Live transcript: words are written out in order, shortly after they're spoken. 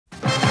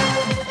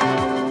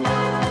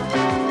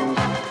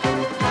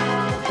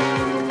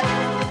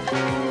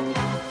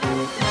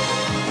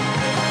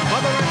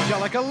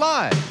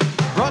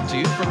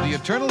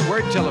Eternal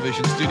Word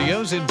Television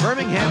Studios in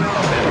Birmingham,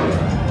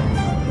 Alabama.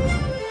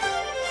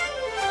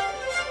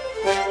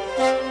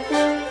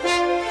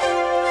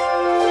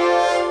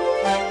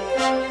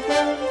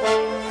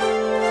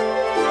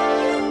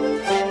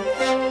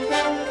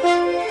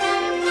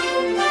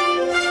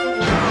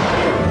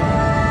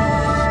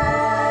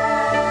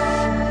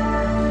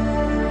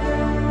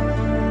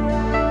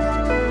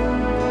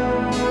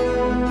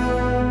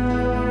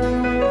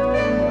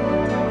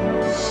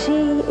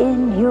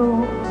 In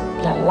you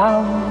the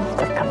love,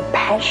 the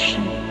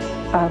compassion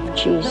of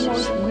Jesus. The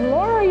most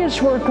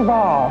glorious work of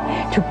all,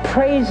 to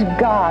praise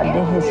God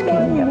in His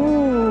kingdom.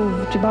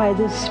 Moved by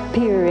the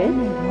Spirit,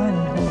 one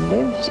who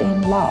lives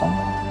in love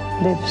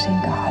lives in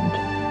God,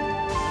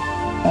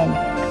 and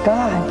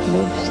God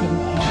lives in him.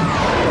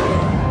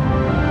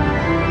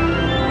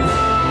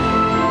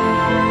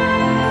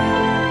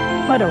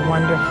 What a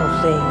wonderful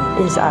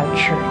thing is our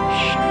church.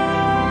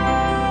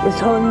 This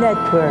whole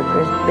network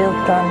is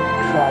built on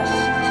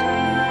trust.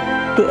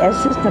 The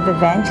essence of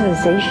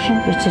evangelization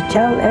is to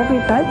tell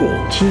everybody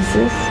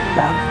Jesus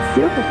loves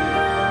you.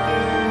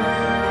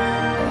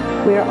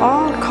 We are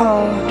all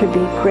called to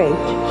be great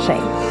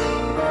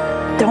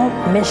saints.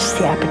 Don't miss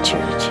the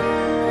opportunity.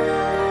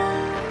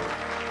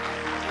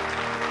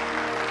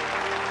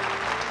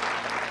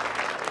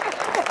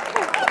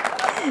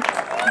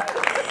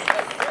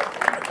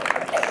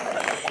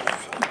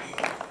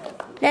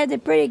 That's a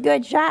pretty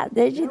good shot,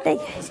 did you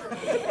think?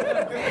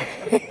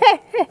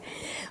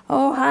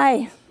 Oh,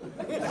 hi.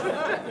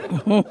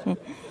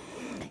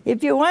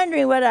 If you're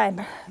wondering what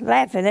I'm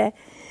laughing at,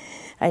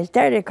 I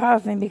started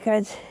coughing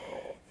because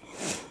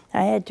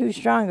I had too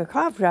strong a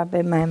cough drop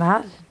in my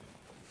mouth.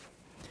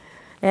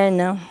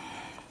 And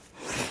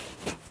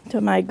so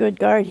my good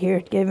guard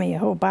here gave me a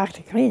whole box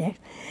of Kleenex.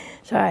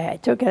 So I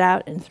took it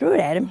out and threw it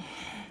at him.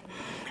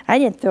 I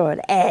didn't throw it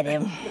at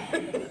him.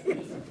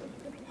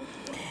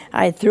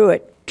 I threw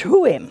it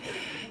to him.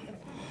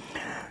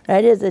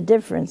 That is a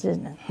difference,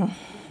 isn't it?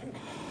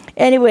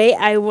 Anyway,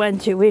 I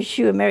want to wish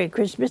you a Merry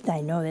Christmas.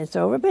 I know that's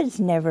over, but it's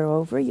never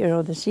over. You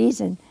know, the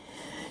season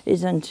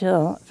is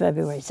until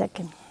February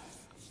 2nd.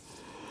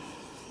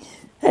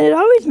 And it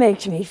always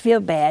makes me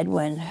feel bad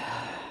when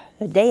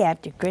the day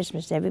after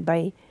Christmas,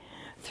 everybody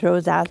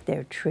throws out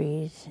their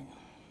trees.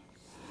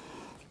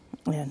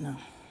 And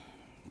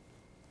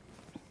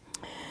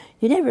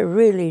you never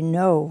really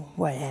know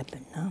what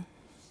happened, no?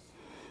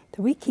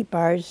 So we keep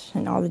ours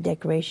and all the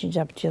decorations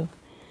up till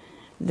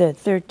the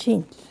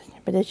 13th.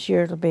 But this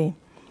year it'll be,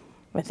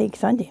 I think,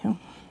 Sunday, huh?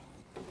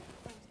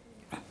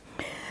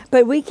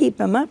 But we keep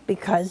them up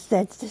because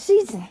that's the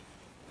season.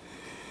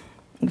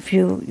 If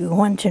you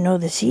want to know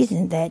the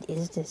season, that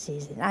is the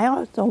season. I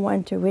also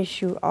want to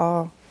wish you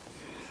all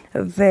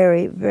a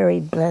very,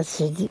 very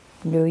blessed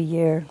New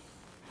Year.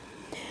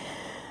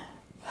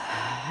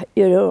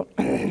 You know,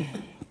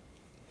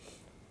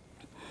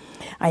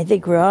 I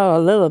think we're all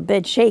a little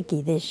bit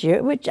shaky this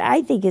year, which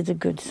I think is a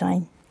good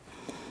sign.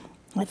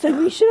 I think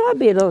we should all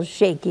be a little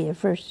shaky the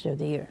first of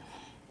the year.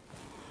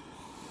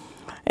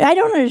 I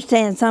don't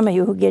understand some of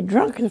you who get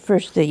drunk the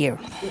first of the year.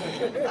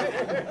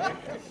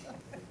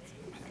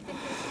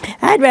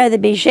 I'd rather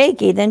be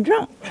shaky than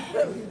drunk.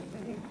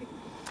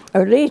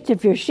 Or at least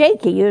if you're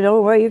shaky, you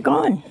know where you're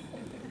going.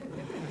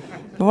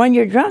 But when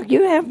you're drunk,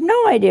 you have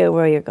no idea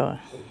where you're going.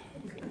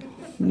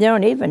 You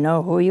don't even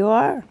know who you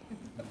are.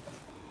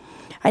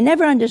 I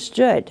never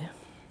understood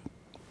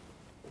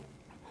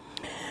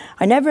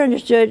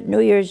New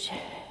Year's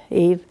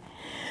Eve,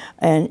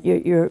 and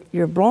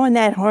you're blowing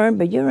that horn,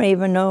 but you don't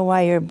even know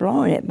why you're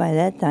blowing it by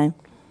that time.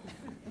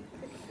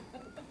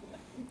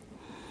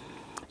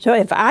 So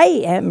if I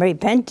am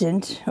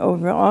repentant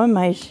over all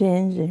my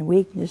sins and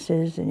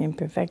weaknesses and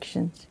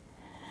imperfections,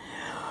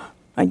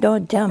 and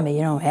don't tell me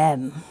you don't have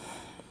them.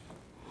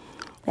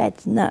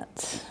 That's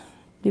nuts.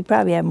 You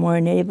probably have more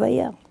than anybody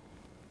else.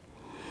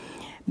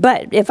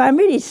 But if I'm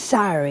really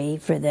sorry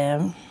for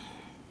them,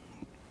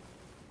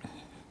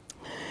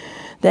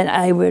 then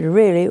I would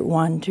really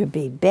want to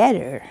be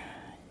better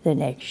the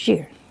next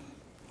year.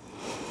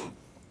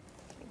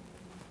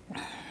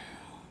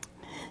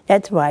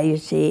 That's why, you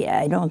see,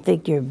 I don't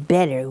think you're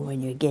better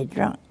when you get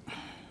drunk.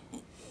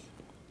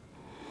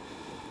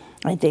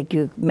 I think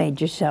you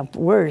made yourself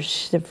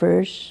worse the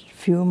first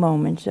few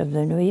moments of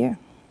the new year.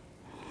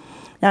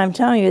 Now, I'm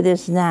telling you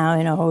this now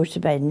in a hopes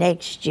about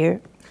next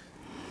year,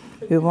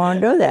 you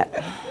won't do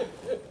that.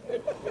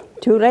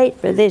 Too late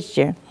for this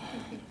year.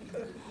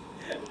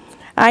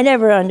 I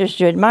never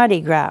understood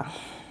Mardi Gras.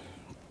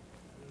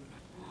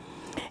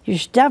 You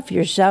stuff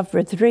yourself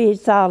for 3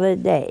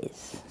 solid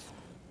days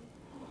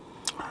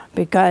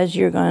because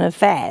you're going to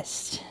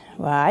fast.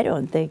 Well, I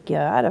don't think you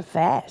ought to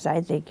fast. I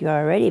think you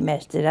already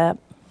messed it up.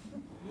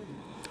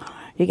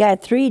 You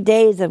got 3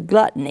 days of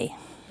gluttony.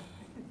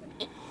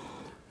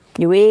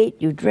 You eat,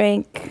 you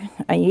drink,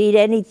 and you eat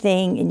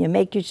anything, and you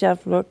make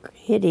yourself look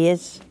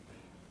hideous.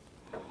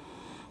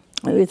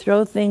 You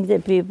throw things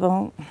at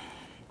people.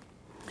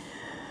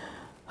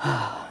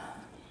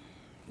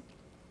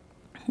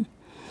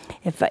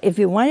 If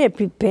you want to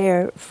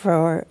prepare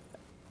for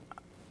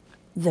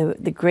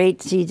the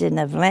great season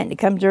of Lent. It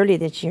comes early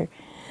this year.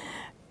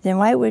 Then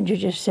why wouldn't you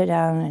just sit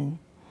down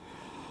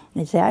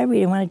and say, I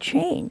really want to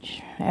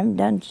change. I haven't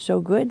done so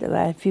good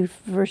the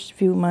first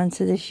few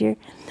months of this year.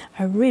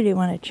 I really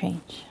want to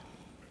change.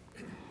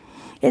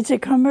 It's a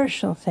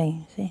commercial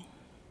thing, see?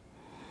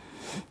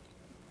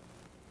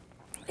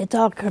 It's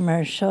all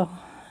commercial,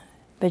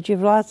 but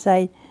you've lost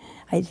sight,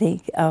 I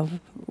think, of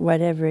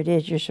whatever it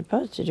is you're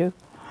supposed to do.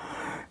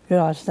 You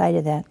lost sight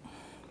of that.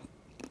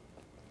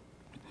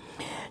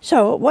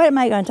 So, what am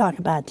I going to talk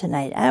about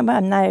tonight? I'm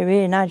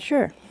really not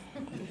sure.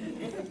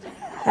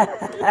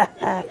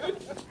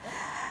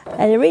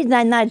 And the reason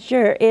I'm not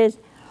sure is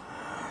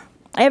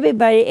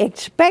everybody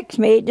expects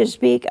me to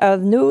speak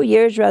of New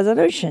Year's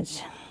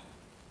resolutions.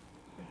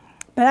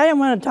 But I don't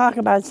want to talk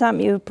about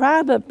something you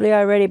probably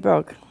already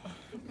broke.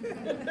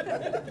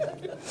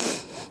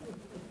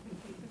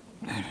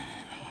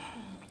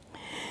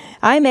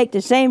 I make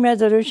the same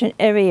resolution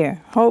every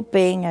year,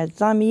 hoping that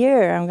some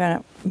year I'm going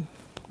to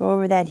go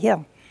over that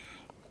hill.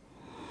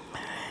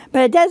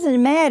 But it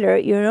doesn't matter,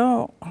 you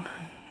know.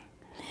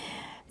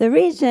 The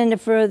reason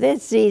for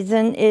this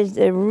season is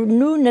the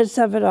newness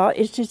of it all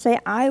is to say,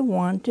 I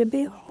want to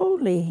be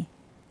holy.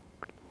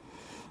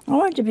 I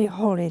want to be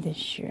holy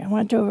this year. I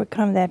want to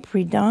overcome that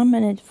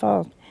predominant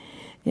fault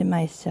in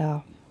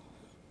myself.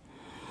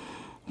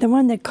 The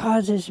one that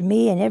causes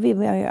me and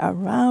everybody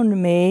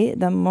around me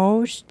the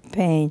most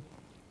pain.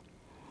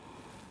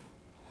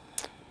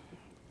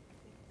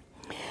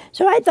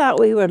 So I thought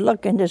we would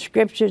look into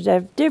scriptures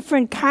of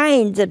different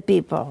kinds of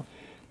people.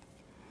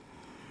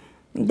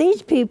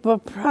 These people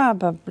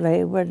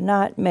probably would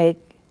not make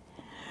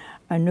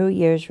a New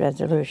Year's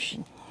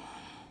resolution.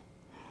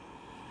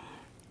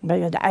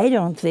 But I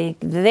don't think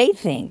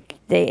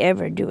they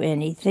ever do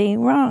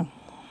anything wrong.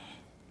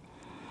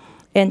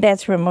 And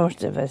that's where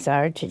most of us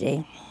are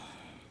today.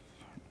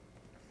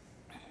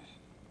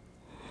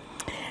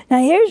 Now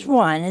here's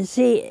one, and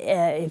see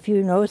if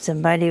you know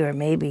somebody, or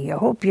maybe you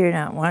hope you're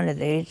not one of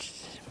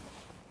these.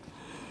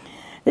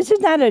 This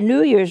is not a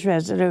New Year's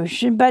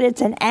resolution, but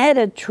it's an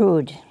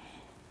attitude.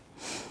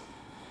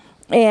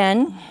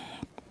 And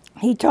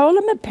he told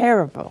him a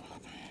parable.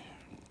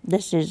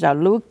 This is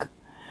Luke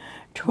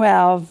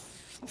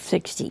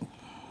 12:16.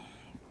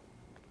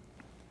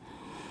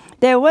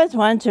 There was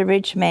once a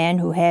rich man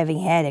who, having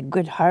had a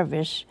good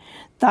harvest,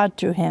 thought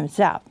to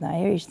himself. Now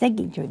here he's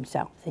thinking to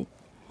himself. See?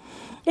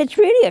 It's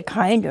really a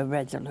kind of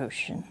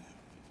resolution.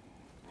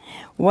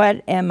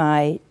 What am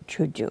I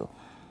to do?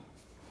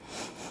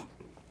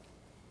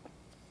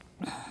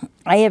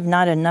 I have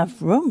not enough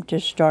room to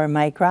store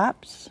my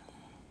crops.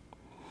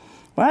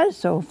 Well,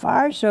 so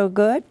far so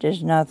good.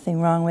 There's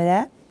nothing wrong with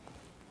that.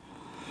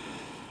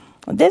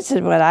 Well, this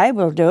is what I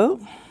will do.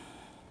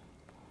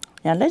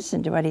 Now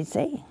listen to what he's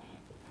saying.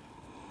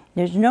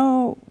 There's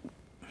no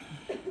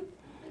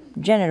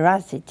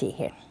generosity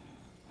here.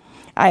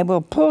 I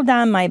will pull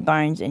down my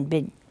barns and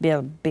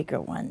build bigger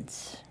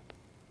ones.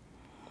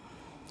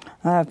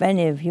 If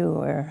any of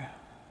you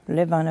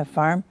live on a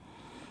farm,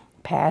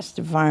 past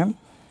a farm,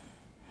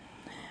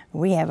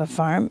 we have a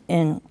farm,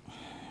 and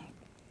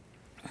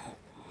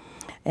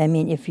I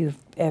mean, if you've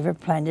ever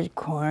planted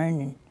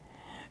corn, and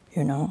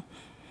you know,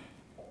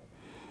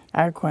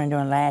 our corn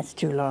don't last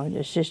too long.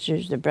 The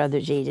sisters, the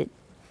brothers eat it,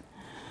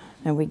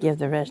 and we give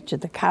the rest to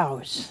the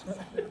cows.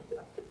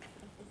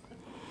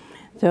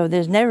 So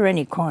there's never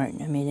any corn.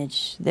 I mean,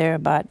 it's there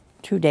about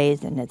 2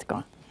 days and it's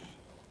gone.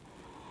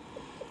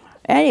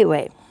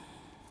 Anyway,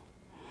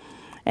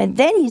 and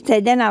then he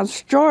said, then I'll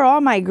store all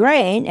my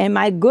grain and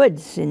my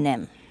goods in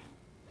them.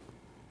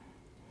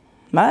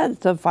 Well,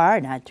 so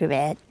far, not too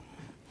bad.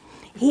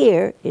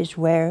 Here is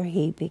where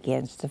he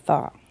begins to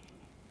fall.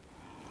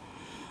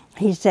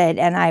 He said,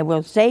 and I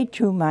will say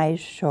to my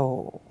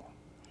soul,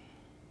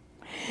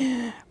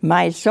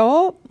 my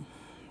soul,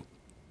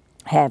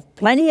 have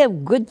plenty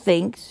of good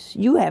things,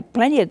 you have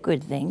plenty of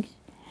good things,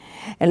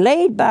 and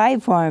laid by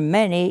for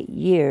many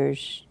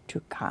years to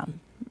come.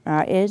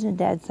 Now, isn't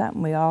that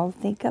something we all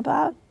think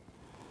about?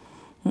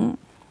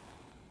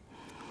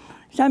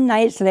 Some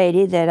nice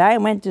lady that I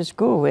went to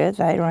school with,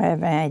 I don't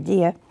have an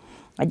idea,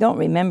 I don't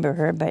remember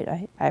her, but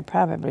I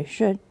probably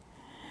should.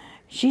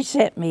 She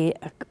sent me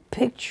a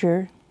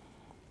picture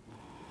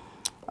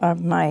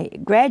of my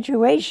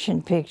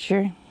graduation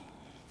picture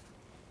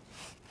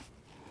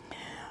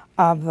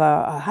of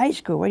a high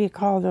school. What do you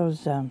call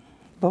those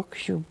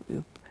books?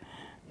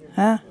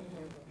 Huh?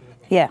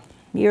 Yeah,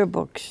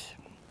 yearbooks.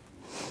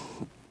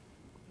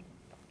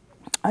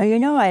 You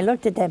know, I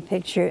looked at that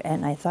picture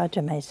and I thought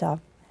to myself,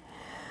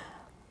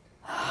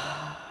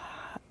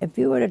 if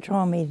you would have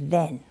told me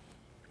then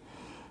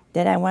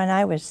that when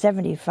I was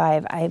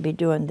 75, I'd be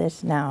doing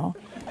this now,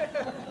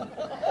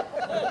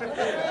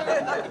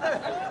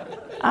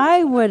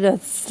 I would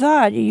have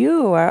thought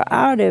you are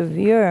out of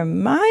your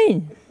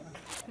mind.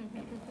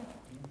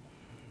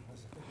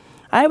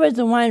 I was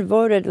the one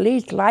voted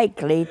least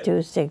likely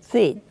to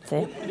succeed.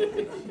 See?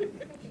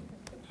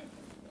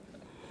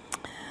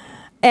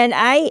 And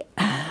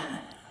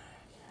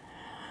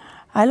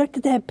I looked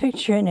at that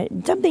picture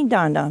and something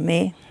dawned on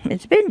me.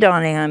 It's been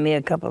dawning on me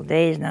a couple of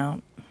days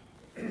now.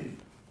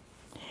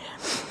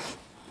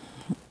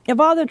 Of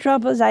all the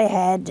troubles I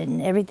had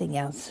and everything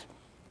else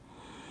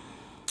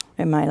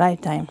in my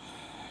lifetime.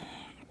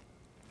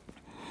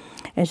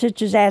 And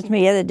sisters asked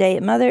me the other day,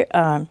 Mother,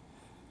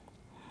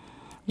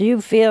 do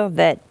you feel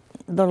that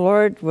the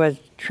Lord was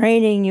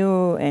training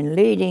you and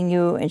leading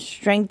you and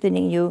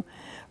strengthening you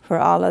for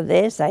all of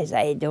this? I said,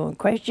 I don't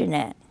question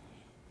that.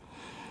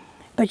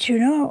 But you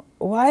know,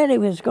 while he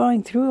was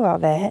going through all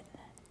that,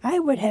 I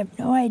would have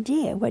no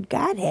idea what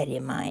God had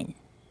in mind.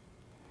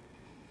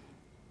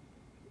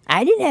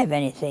 I didn't have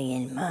anything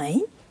in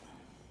mind.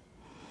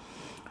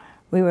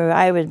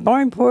 I was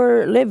born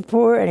poor, lived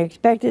poor, and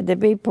expected to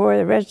be poor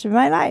the rest of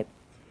my life.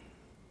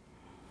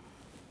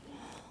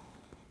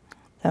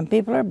 Some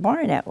people are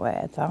born that way,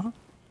 that's all.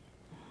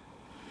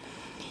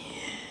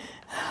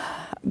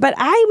 But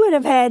I would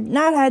have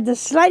not had the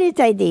slightest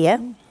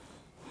idea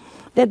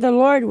that the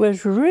Lord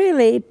was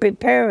really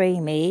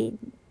preparing me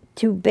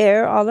to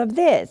bear all of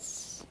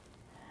this.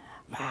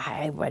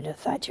 I would have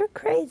thought you're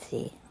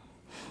crazy.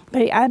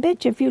 But I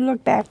bet you if you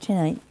look back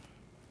tonight,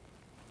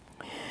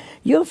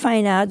 you'll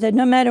find out that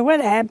no matter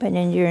what happened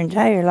in your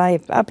entire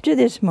life up to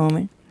this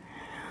moment,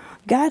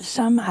 God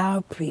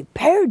somehow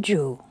prepared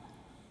you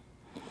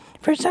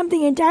for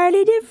something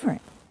entirely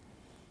different.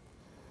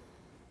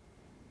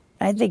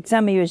 I think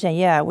some of you are saying,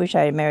 yeah, I wish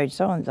I had married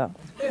so-and-so.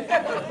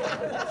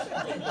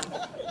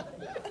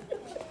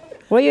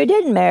 Well, you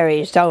didn't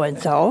marry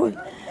so-and-so.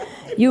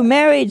 You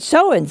married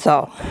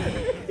so-and-so.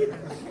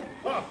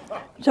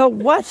 So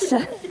what's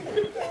the...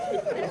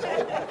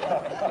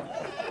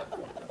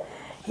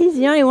 He's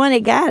the only one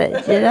that got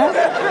it, you know?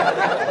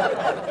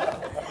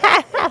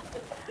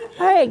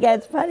 All right,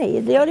 that's funny.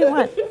 He's the only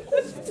one.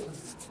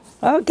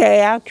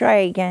 Okay, I'll try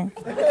again.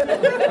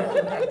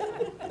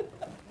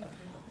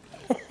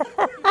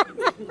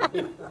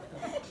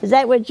 Is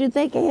that what you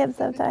think of him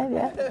sometimes?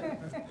 Yeah?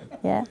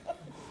 Yeah?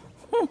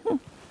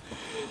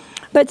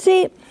 But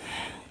see,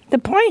 the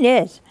point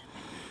is,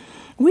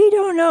 we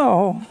don't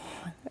know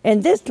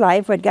in this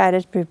life what God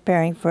is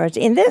preparing for us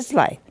in this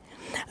life,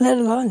 let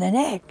alone the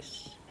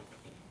next.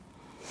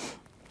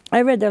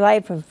 I read the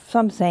life of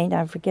some saint,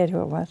 I forget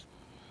who it was.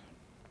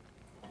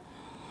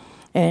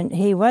 And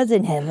he was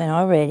in heaven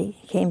already.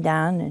 He came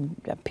down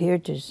and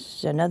appeared to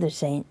another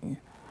saint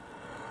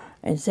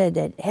and said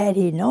that had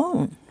he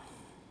known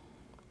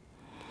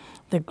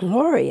the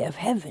glory of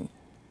heaven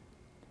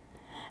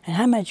and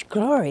how much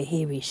glory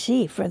he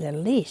received for the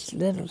least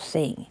little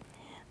thing,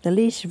 the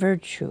least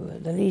virtue,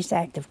 the least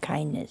act of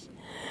kindness,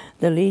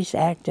 the least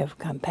act of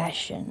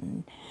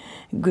compassion,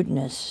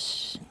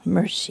 goodness,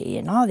 mercy,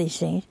 and all these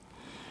things,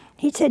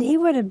 he said he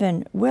would have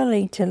been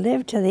willing to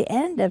live to the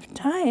end of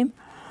time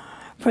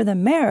for the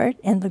merit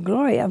and the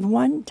glory of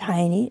one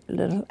tiny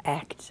little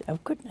act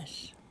of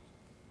goodness.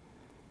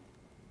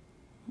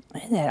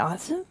 Isn't that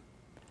awesome?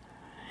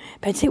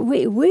 But see,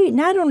 we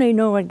not only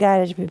know what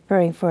God is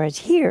preparing for us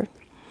here,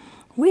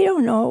 we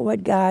don't know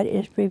what God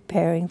is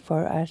preparing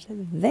for us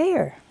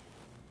there.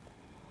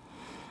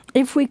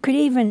 If we could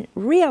even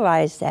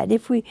realize that,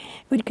 if we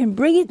can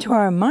bring it to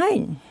our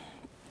mind.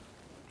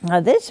 Now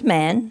this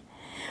man,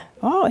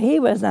 oh, he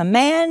was a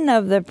man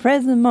of the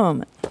present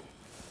moment.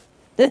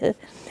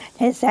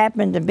 This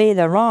happened to be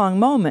the wrong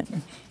moment.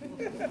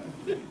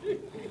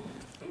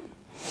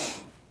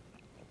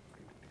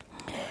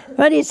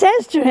 What he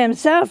says to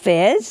himself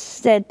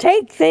is that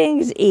take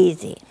things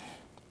easy.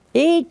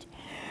 Eat,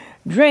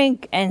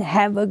 drink, and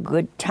have a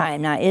good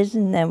time. Now,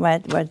 isn't that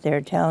what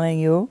they're telling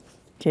you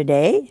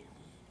today?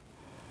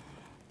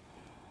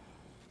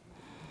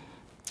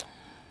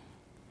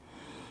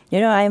 You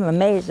know, I'm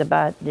amazed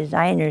about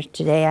designers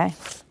today.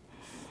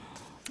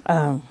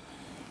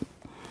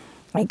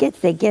 I guess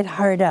they get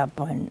hard up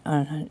on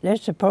they're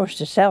supposed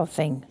to sell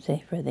things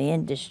for the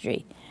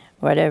industry,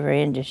 whatever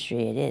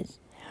industry it is.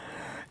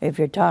 If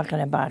you're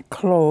talking about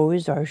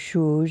clothes or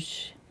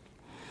shoes,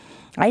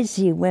 I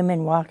see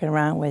women walking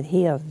around with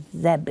heels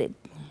that big,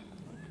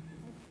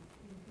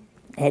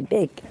 and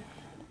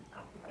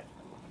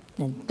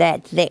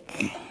that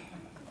thick.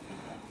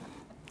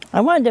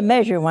 I wanted to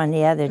measure one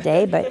the other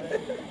day, but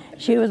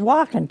she was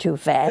walking too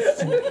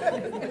fast.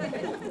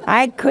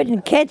 I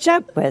couldn't catch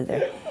up with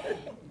her.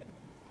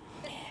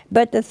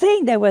 But the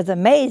thing that was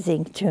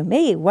amazing to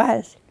me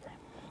was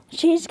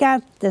she's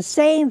got the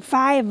same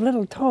 5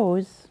 little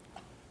toes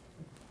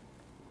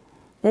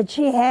that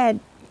she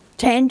had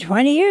 10,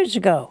 20 years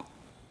ago.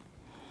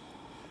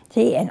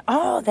 See, and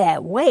all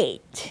that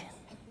weight.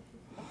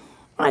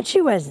 Well, she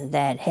wasn't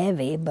that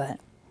heavy, but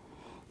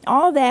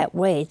all that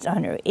weight's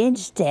on her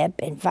instep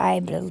and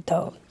 5 little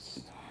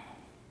toes.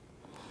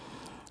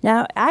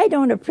 Now, I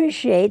don't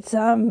appreciate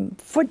some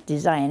foot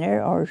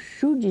designer or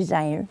shoe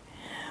designer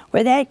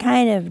with that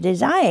kind of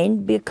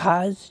design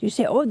because you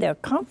say, oh, they're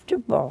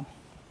comfortable.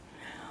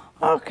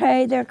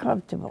 Okay, they're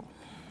comfortable.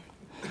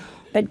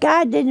 But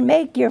God didn't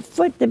make your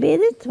foot to be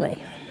this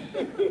way.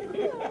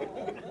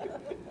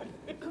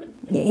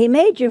 He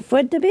made your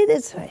foot to be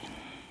this way.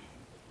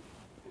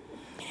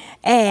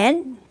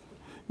 And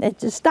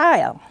it's a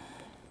style.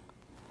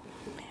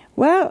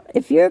 Well,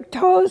 if your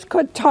toes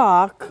could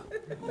talk,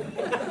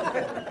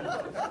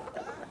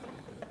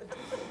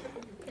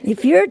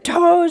 if your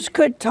toes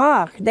could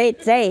talk,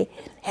 they'd say,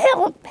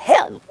 help,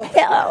 help,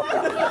 help.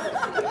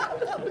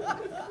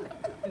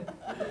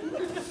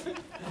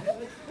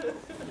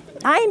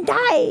 I'm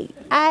dying,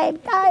 I'm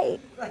dying.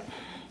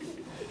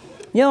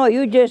 You know,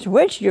 you just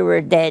wish you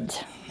were dead.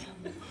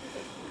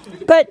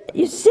 But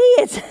you see,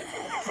 it's,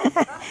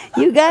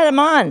 you got them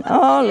on.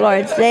 Oh,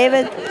 Lord, save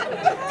it.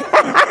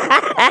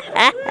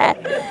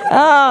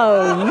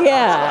 Oh,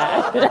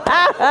 yeah.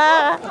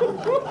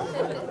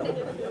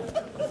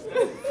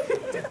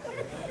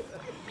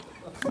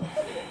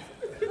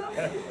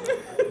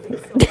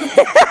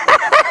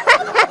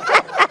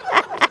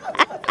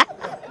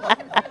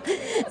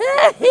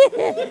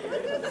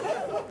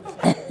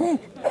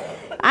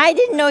 I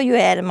didn't know you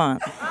had them on.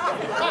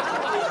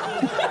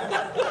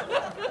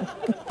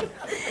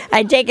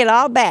 I take it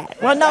all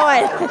back. Well, no,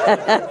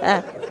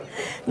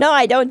 no,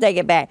 I don't take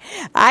it back.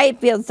 I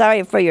feel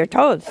sorry for your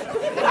toes.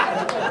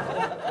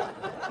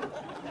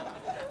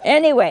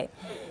 Anyway,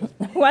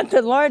 what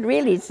the Lord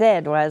really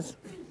said was,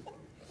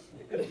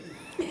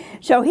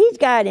 so he's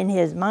got in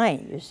his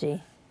mind, you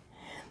see,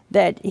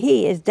 that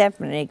he is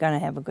definitely going to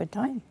have a good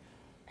time.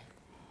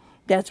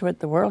 That's what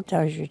the world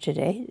tells you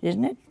today,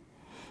 isn't it?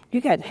 You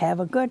got to have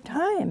a good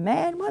time,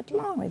 man. What's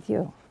wrong with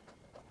you?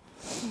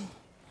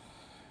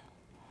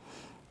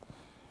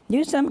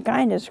 You some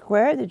kind of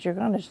square that you're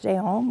going to stay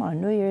home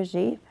on New Year's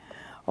Eve.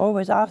 Oh, it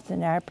was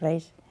often our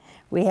place.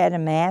 We had a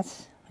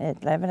mass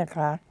at 11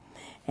 o'clock,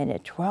 and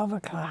at 12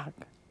 o'clock,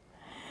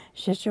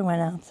 Sister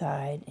went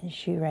outside and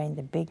she rang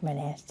the big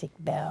monastic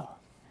bell.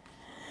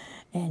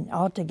 And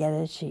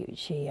altogether,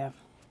 she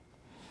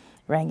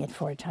rang it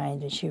 4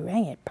 times, and she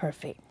rang it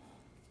perfect.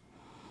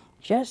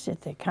 Just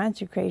at the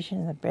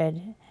consecration of the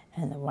bread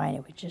and the wine,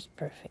 it was just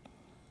perfect.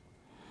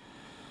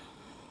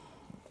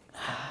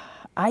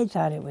 I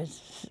thought it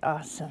was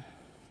awesome.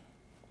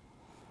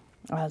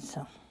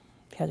 Awesome.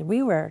 Because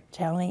we were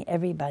telling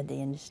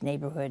everybody in this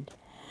neighborhood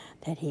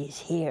that he's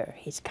here,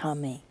 he's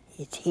coming,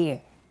 he's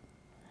here.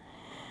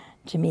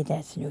 To me,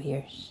 that's New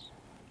Year's.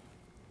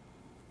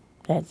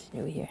 That's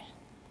New Year's.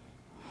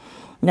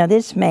 Now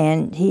this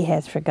man, he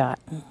has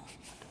forgotten.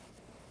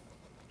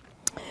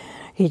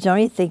 He's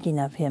only thinking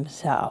of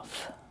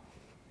himself.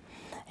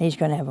 He's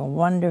going to have a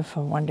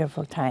wonderful,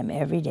 wonderful time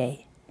every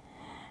day.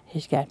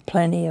 He's got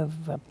plenty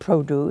of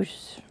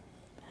produce,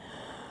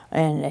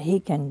 and he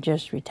can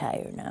just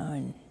retire now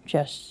and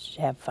just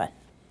have fun.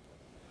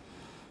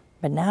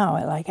 But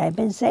now, like I've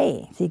been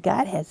saying, see,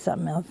 God has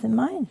something else in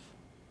mind.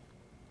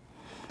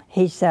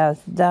 He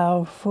says,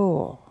 thou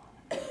fool,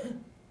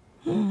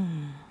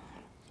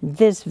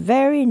 this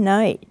very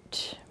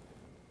night,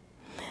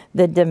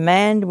 the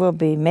demand will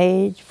be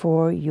made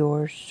for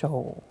your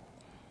soul.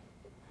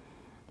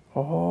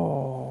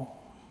 Oh.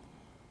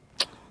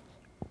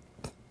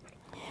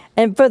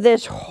 And for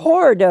this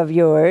hoard of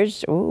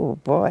yours, oh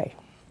boy,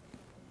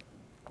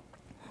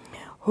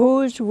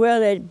 whose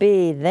will it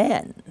be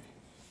then?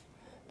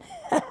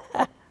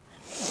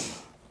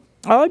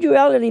 All you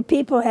elderly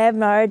people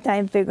having a hard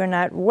time figuring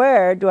out,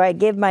 where do I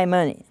give my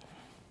money?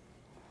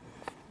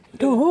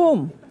 To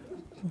whom?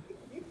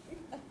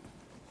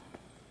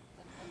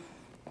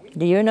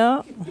 Do you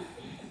know?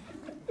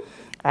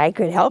 I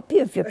could help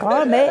you if you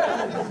call me.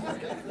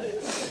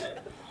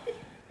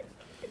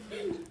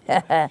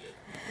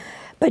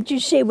 But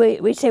you see,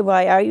 we say,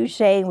 well, are you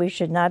saying we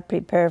should not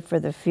prepare for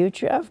the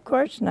future? Of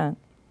course not.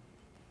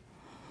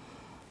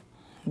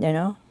 You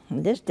know,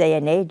 in this day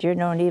and age, you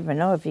don't even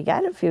know if you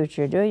got a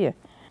future, do you?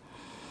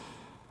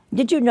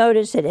 Did you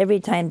notice that every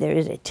time there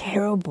is a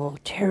terrible,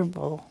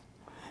 terrible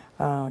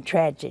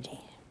tragedy,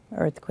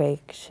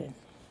 earthquakes and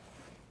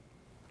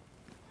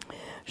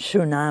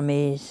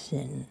tsunamis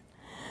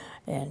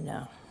and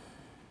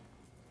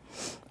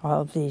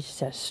all of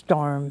these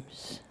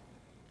storms,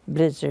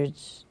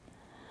 blizzards,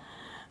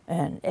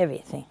 and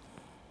everything.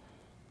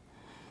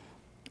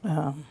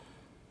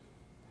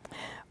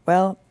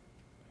 Well,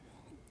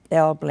 they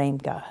all blame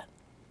God.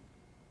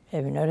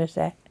 Have you noticed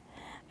that?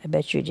 I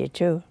bet you did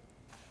too.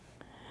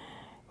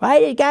 Why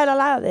did God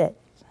allow that?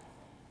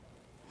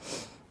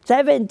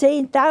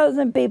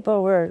 17,000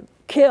 people were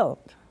killed.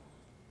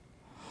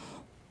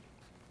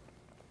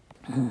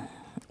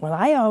 Well,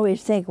 I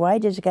always think, why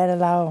does God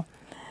allow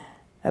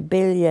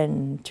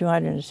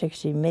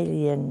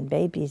 1,260,000,000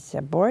 babies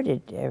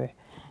aborted ever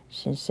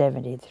since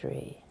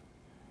 73?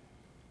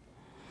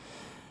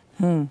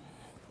 Kind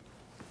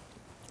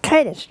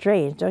of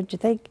strange, don't you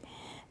think?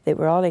 They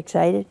were all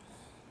excited.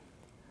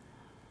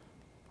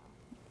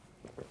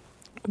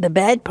 The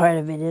bad part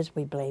of it is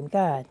we blame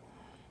God.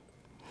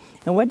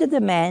 And what did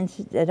the man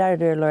that our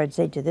dear Lord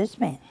say to this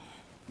man?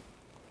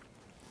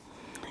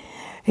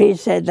 He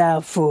said, thou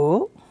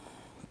fool,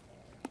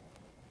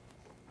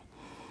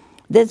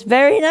 this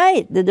very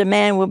night the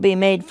demand will be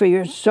made for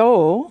your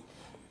soul.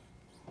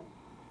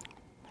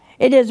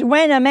 It is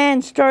when a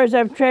man stores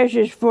up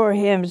treasures for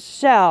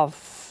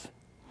himself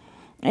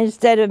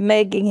instead of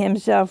making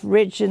himself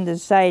rich in the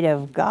sight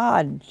of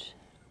God.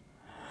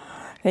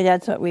 Hey,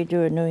 that's what we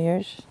do at New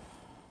Year's.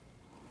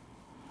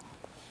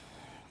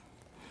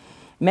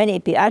 Many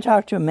people, I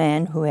talked to a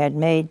man who had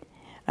made,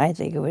 I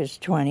think it was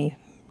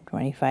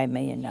 $25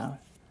 million.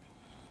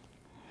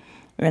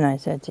 And I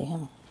said to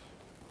him,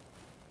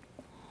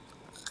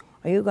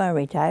 "Are you going to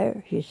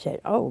retire?" He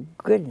said, "Oh,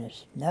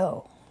 goodness,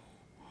 no."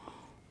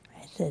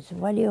 I said, "So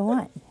what do you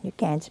want? You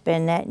can't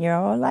spend that in your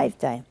whole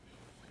lifetime.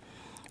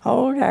 How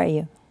old are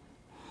you?"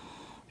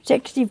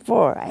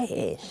 64. I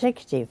hate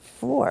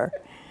 64.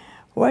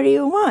 What do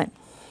you want?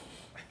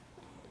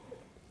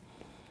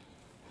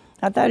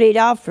 I thought he'd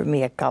offer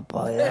me a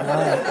couple, you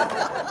know.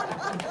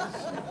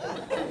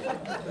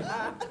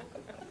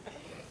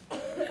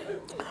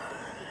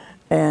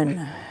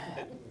 And,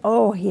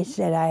 oh, he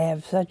said, "I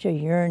have such a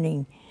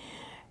yearning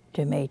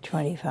to make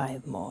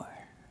 25 more.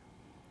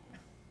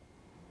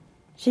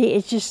 See,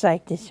 it's just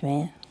like this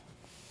man.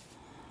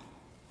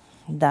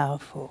 Thou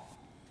fool.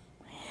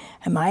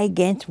 Am I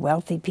against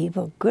wealthy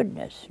people?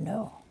 Goodness,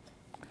 no.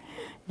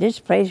 This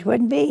place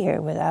wouldn't be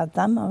here without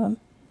some of them.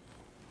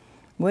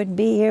 Wouldn't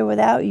be here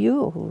without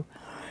you who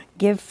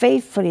give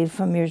faithfully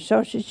from your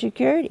Social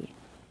Security.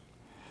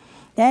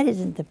 That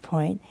isn't the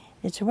point.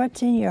 It's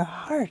what's in your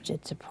heart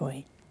that's the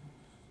point.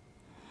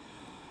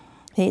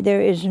 See,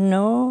 there is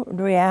no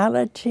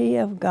reality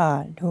of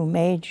God who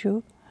made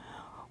you.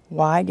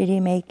 Why did he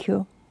make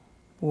you?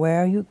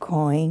 Where are you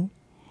going?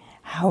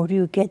 How do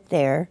you get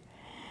there?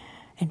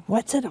 And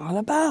what's it all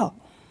about?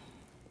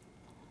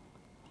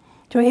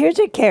 So here's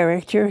a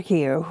character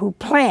here who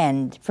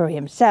planned for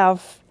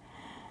himself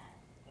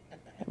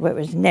but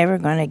was never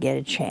going to get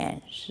a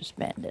chance to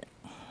spend it.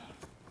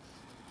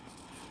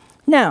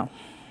 Now,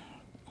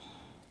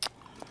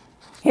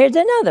 here's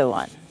another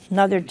one,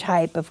 another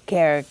type of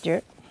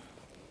character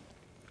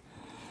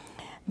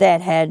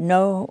that had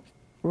no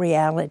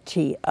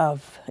reality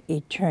of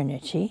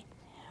eternity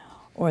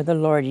or the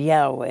Lord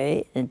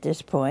Yahweh at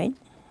this point.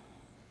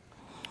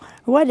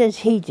 What does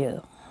he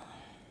do?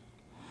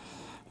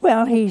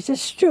 Well, he's a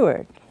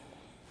steward.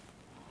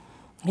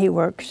 He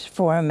works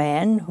for a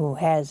man who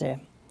has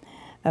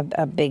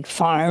a big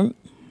farm,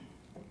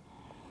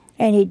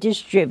 and he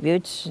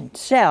distributes and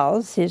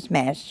sells his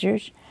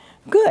master's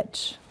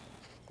goods.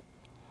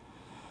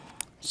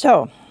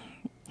 So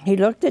he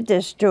looked at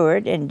the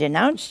steward and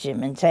denounced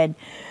him and said,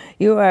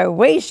 "You are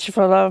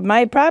wasteful of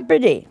my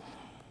property."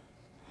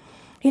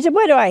 He said,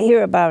 "What do I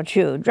hear about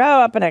you?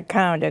 Draw up an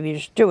account of your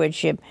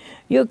stewardship.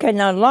 You can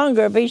no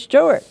longer be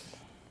steward."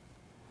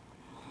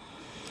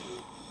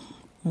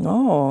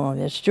 No,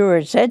 the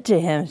steward said to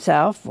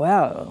himself,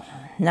 "Well,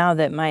 now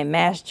that my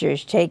master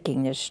is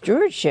taking the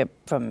stewardship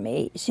from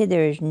me," see,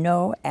 there is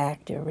no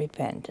act of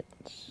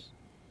repentance.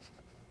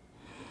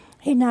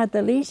 He's not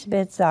the least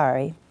bit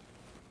sorry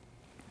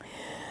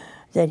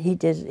that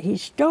he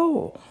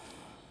stole.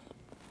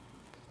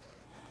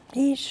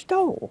 He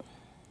stole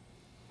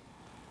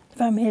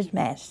from his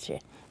master.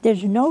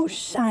 There's no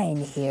sign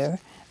here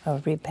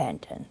of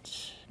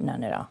repentance,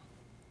 none at all.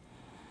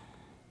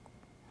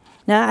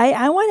 Now,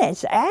 I want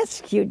to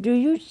ask you, do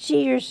you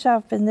see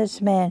yourself in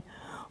this man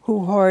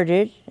who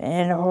hoarded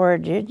and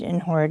hoarded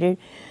and hoarded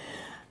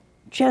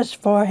just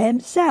for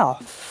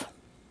himself?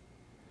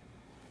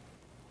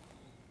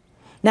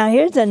 Now,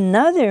 here's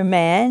another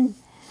man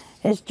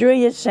that's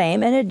doing the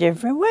same in a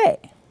different way.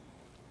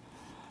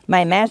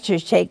 My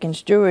master's taken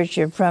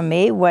stewardship from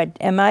me. What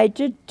am I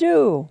to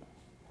do?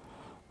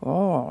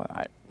 Oh,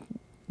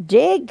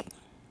 dig?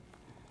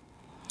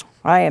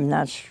 I am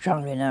not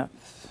strong enough.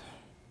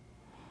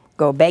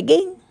 Go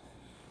begging?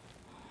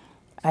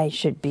 I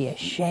should be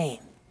ashamed.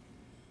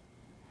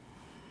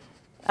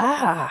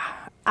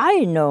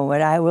 I know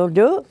what I will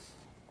do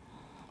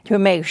to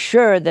make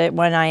sure that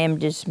when I am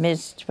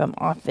dismissed from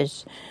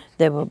office,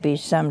 there will be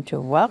some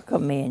to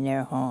welcome me in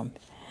their homes.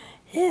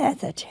 Yeah,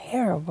 that's a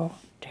terrible,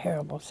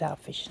 terrible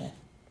selfishness.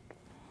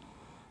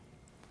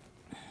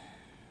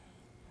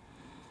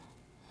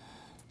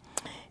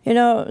 You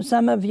know,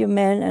 some of you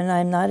men, and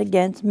I'm not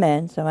against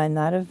men, so I'm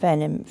not a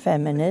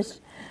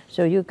feminist,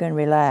 so you can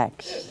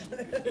relax.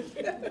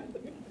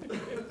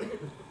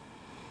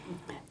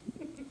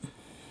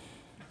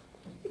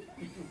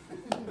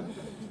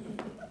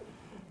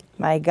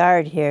 My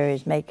guard here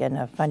is making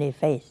a funny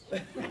face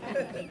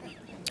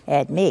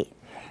at me.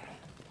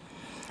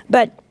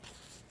 But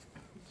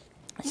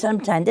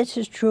sometimes, this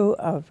is true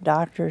of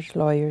doctors,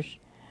 lawyers,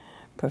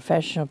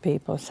 professional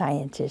people,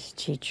 scientists,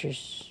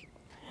 teachers.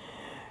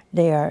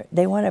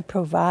 They want to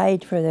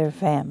provide for their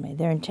family.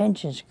 Their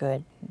intention's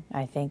good,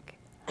 I think.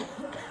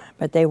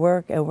 But they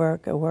work and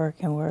work and work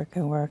and work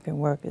and work and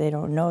work. They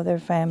don't know their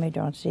family,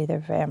 don't see their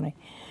family,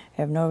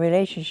 have no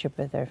relationship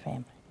with their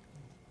family.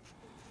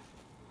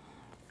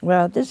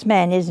 Well, this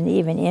man isn't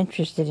even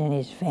interested in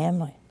his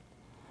family.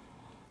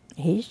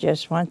 He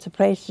just wants a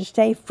place to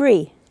stay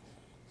free.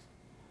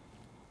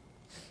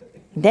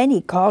 Then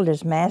he called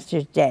his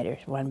master's debtors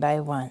one by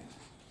one.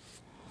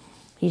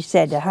 He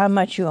said, "How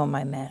much you owe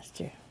my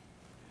master?"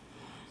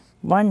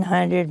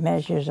 100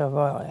 measures of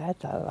oil.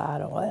 That's a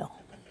lot of oil.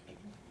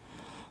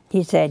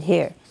 He said,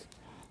 here,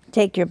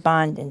 take your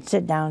bond and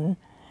sit down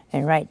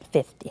and write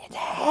 50. It's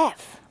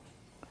half.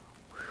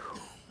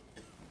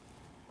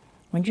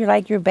 Wouldn't you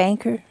like your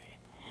banker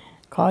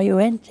call you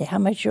in, say, how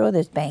much you owe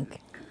this bank?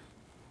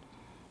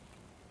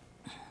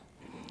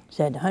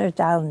 Said,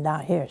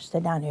 $100,000 here,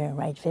 sit down here and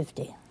write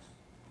 50.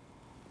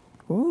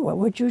 Ooh, what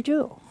would you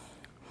do?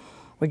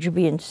 Would you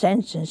be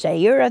incensed and say,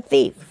 you're a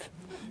thief?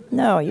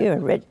 No,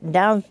 you've written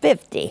down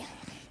 50.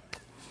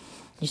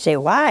 You say,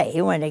 why?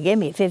 He wanted to give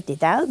me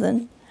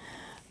 50,000,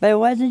 but it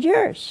wasn't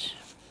yours.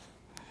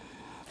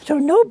 So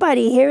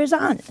nobody here is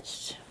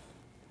honest.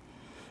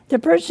 The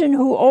person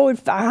who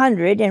owed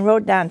 100 and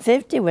wrote down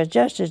 50 was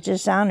just as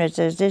dishonest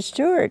as this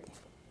steward.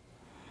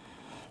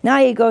 Now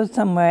he goes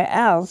somewhere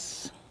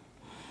else.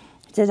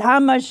 He says, how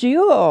much do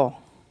you owe?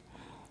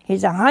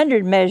 He's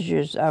 100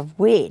 measures of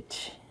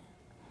wheat.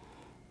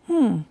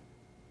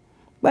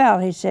 Well,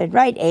 he said,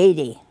 write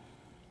 80.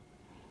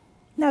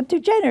 Not too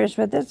generous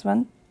with this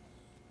one.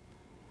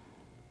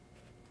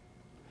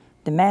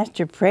 The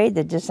master prayed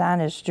the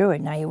dishonest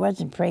steward. Now, he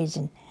wasn't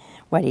praising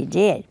what he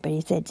did, but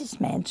he said, this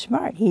man's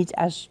smart. He's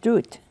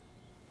astute.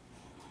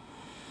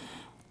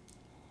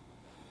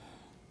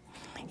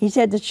 He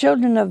said, the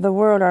children of the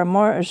world are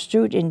more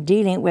astute in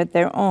dealing with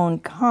their own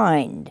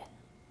kind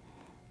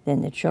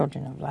than the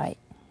children of light.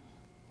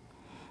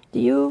 Do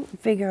you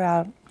figure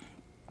out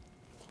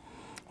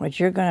what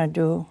you're going to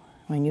do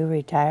when you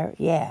retire?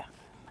 Yeah,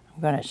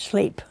 I'm going to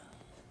sleep.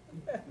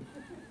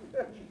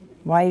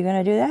 Why are you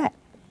going to do that?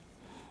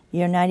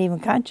 You're not even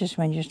conscious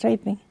when you're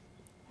sleeping.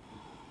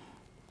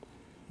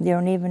 You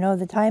don't even know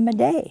the time of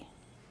day.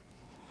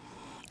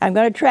 I'm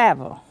going to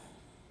travel.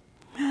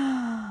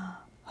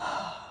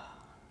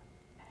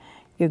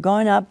 You're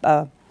going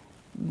up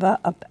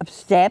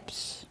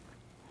steps.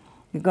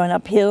 You're going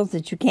up hills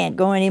that you can't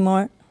go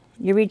anymore.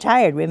 You're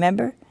retired,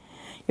 remember?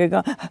 You're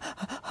going...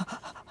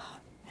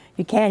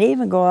 You can't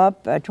even go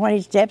up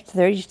 20 steps,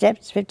 30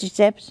 steps, 50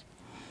 steps.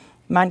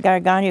 Mount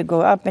Gargano, you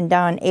go up and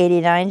down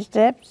 89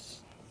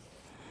 steps.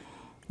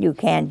 You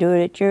can't do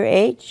it at your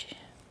age.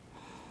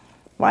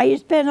 Why you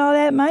spend all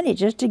that money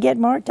just to get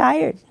more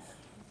tired?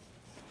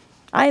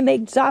 I'm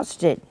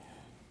exhausted.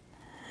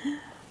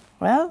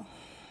 Well,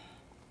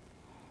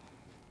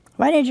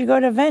 why didn't you go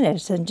to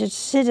Venice and just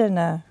sit in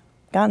a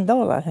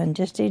gondola and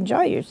just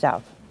enjoy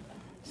yourself?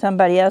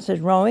 Somebody else is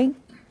rowing.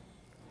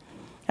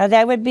 Now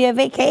that would be a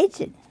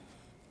vacation.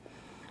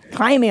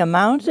 Climbing a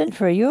mountain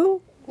for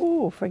you?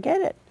 Ooh, forget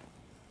it.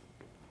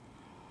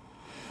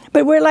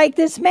 But we're like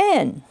this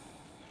man.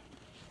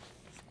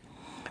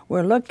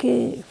 We're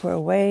looking for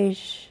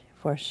ways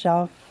for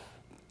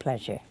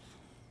self-pleasure.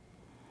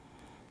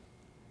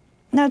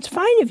 Now, it's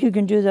fine if you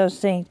can do those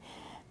things.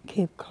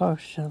 Keep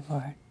close to the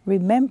Lord.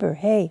 Remember,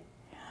 hey,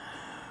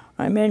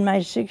 I'm in my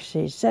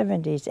 60s,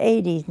 70s,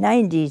 80s,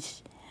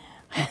 90s.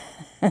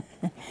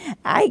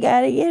 I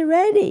got to get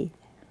ready.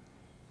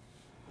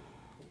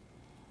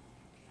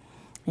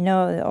 You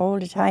know, the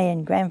old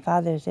Italian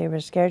grandfathers, they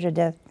were scared to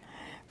death.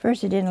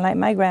 First,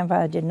 my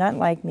grandfather did not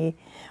like me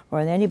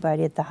or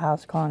anybody at the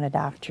house calling a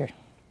doctor.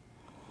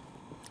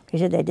 He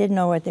said they didn't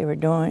know what they were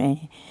doing,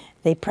 and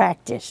they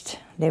practiced.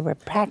 They were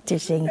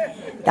practicing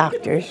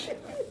doctors.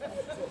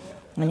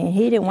 And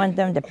he didn't want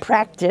them to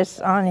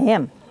practice on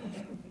him.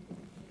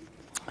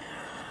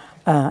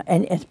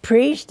 And as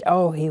priest,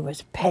 oh, he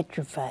was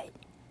petrified.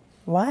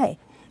 Why?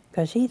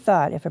 Because he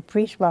thought if a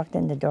priest walked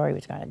in the door, he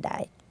was going to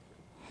die.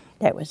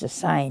 That was a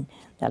sign,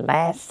 the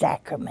last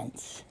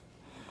sacraments.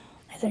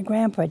 I said,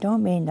 Grandpa, I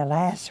don't mean the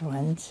last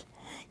ones.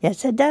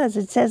 Yes, it does.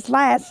 It says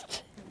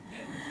last.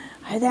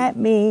 That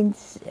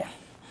means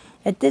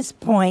at this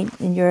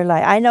point in your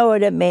life, I know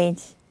what it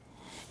means.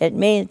 It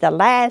means the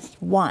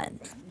last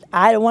ones.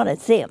 I don't want to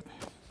see them.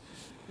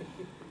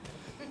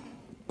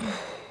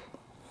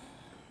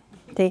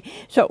 See,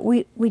 so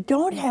we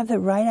don't have the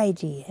right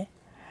idea.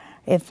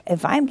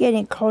 If I'm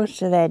getting close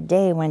to that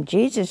day when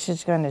Jesus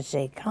is going to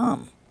say,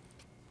 come,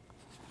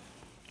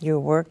 your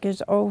work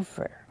is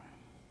over.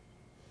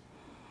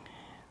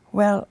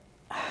 Well,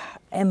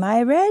 am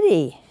I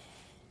ready?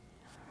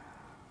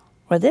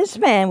 Well, this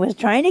man was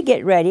trying to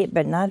get ready,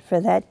 but not for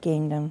that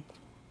kingdom.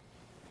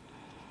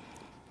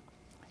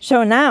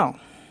 So now,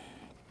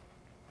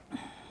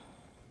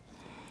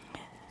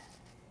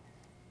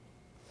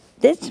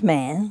 this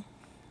man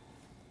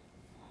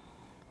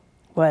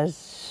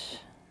was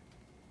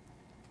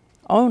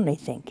only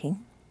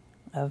thinking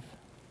of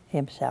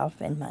himself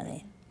and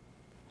money.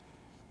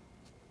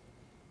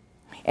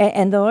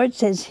 And the Lord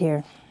says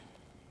here,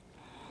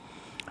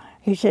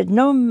 he said,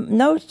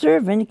 no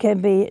servant can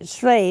be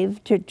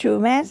slave to two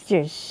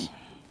masters.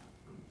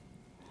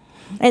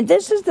 And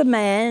this is the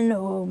man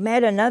who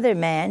met another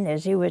man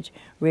as he was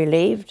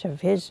relieved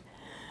of his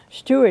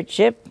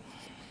stewardship.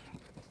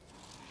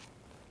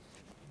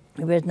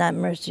 He was not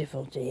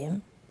merciful to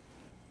him.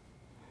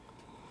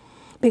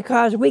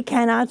 Because we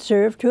cannot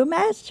serve two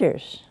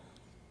masters.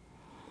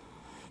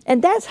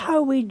 And that's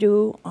how we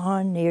do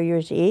on New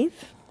Year's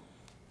Eve,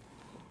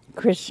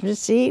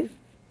 Christmas Eve,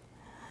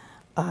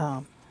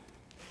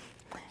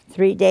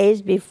 3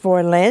 days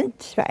before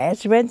Lent,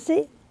 Ash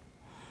Wednesday.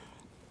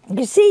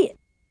 You see,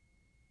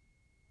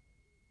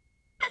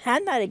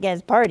 I'm not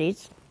against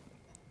parties.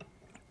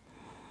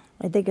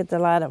 I think it's a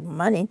lot of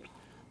money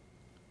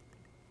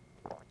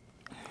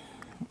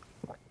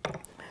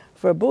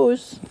for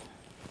booze.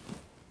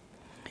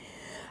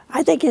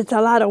 I think it's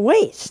a lot of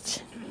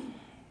waste.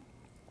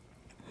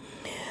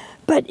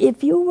 But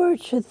if you were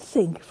to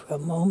think for a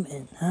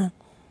moment,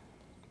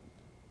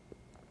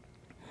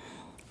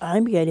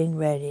 I'm getting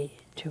ready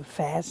to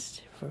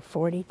fast for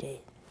 40 days.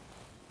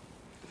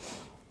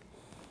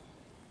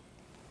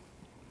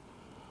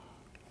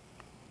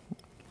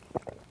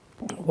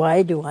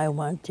 Why do I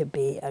want to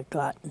be a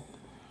glutton?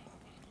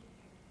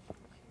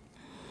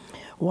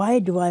 Why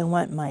do I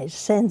want my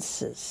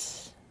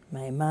senses,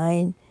 my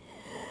mind,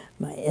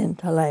 my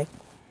intellect,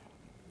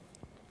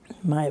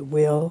 my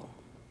will,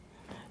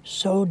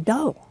 so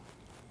dull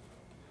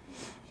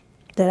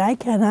that I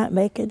cannot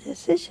make a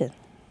decision?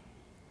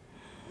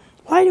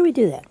 Why do we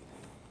do that?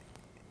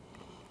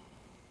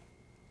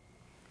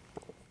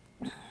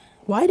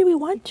 Why do we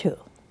want to?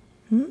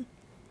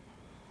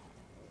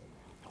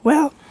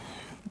 Well,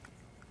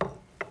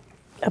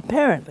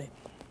 apparently,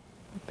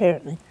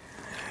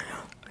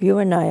 you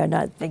and I are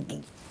not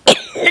thinking.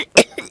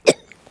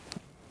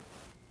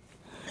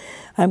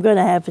 I'm going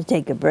to have to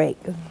take a break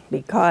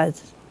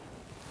because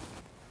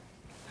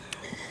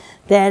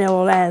that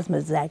old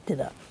asthma's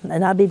acted up.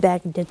 And I'll be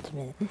back in just a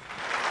minute.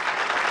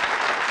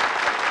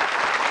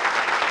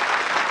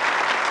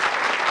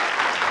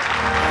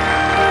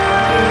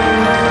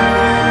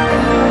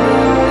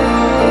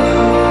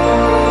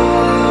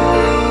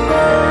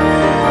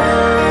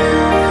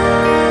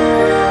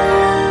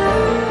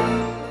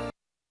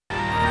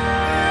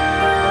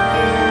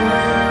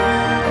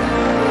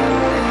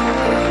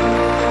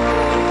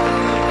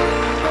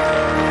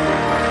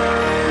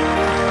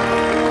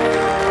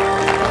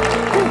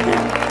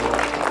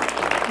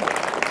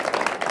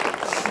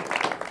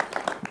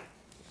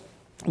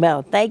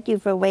 Well, thank you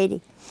for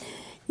waiting.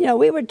 You know,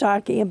 we were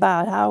talking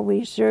about how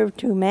we serve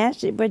two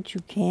masters, but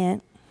you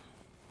can't.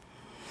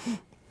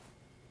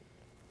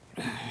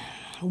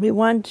 We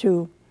want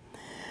to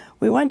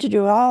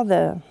do all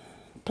the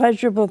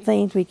pleasurable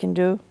things we can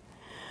do,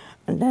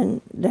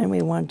 and then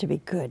we want to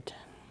be good.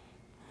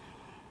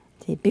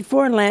 See,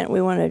 before Lent,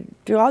 we want to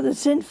do all the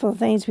sinful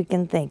things we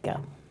can think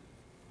of,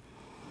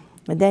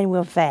 and then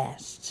we'll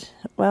fast.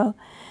 Well,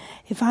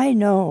 if I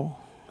know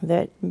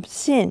that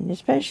sin,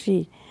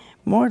 especially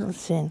mortal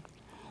sin,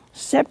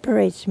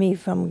 separates me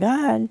from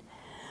God,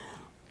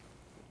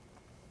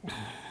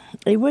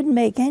 it wouldn't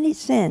make any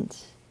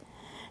sense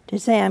to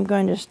say I'm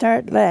going to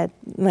start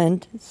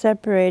Lent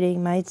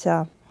separating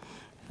myself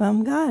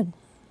from God.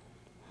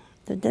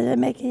 Does it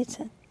make any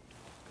sense?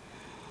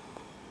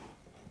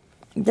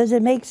 Does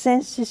it make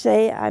sense to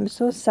say I'm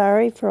so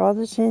sorry for all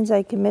the sins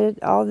I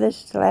committed all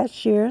this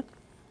last year?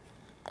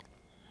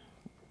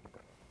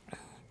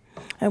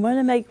 I want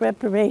to make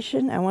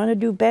reparation. I want to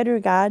do better,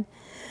 God.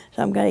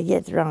 So I'm going to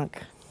get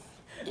drunk.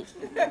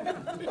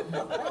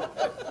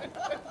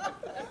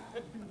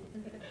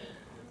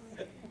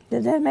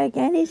 Does that make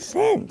any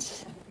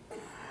sense?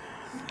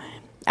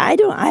 I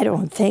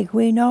don't think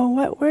we know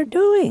what we're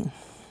doing.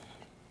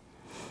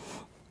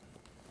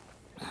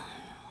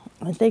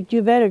 I think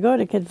you better go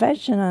to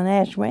confession on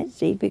Ash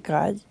Wednesday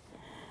because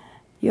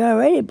you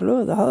already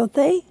blew the whole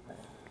thing.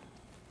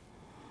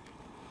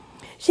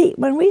 See,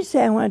 when we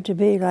say I want to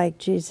be like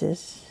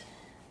Jesus,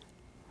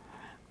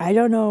 I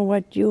don't know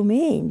what you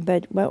mean,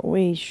 but what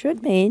we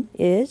should mean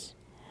is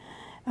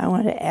I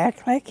want to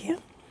act like him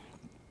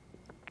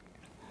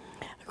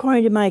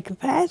according to my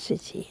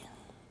capacity.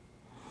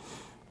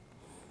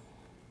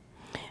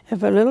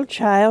 If a little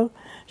child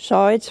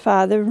saw its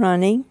father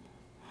running,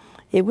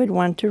 it would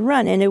want to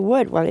run, and it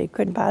would. Well, it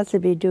couldn't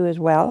possibly do as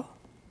well,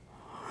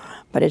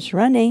 but it's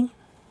running.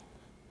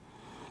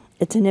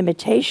 It's an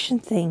imitation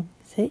thing,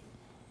 see?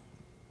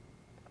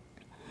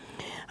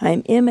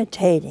 I'm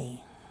imitating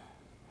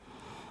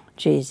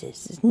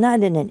Jesus. It's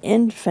not in an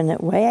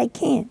infinite way, I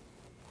can't,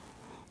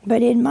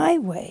 but in my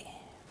way.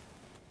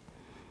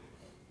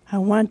 I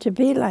want to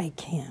be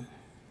like him.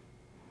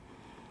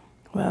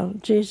 Well,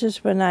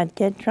 Jesus would not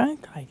get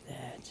drunk like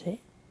that, see?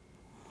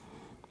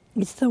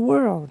 It's the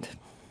world.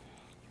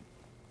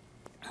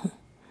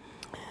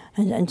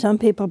 And some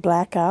people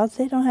black out.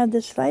 They don't have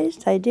the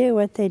slightest idea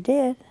what they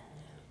did.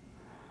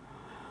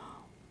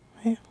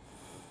 Yeah.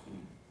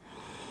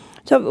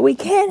 So we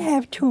can't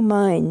have two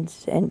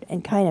minds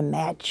and kind of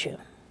match them.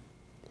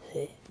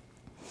 See?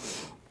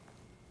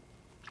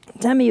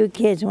 Some of you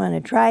kids want to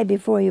try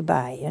before you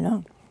buy, you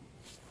know.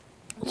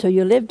 So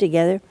you live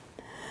together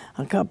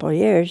a couple of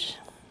years,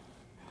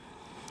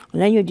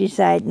 and then you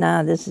decide,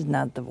 nah, this is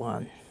not the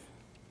one.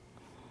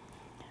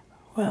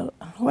 Well,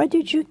 what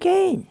did you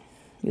gain?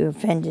 You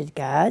offended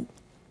God.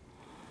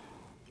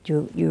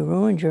 You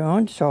ruined your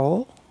own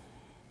soul.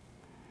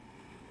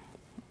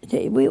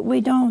 We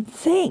don't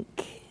think.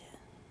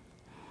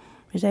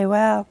 We say,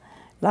 well,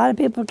 a lot of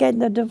people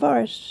getting a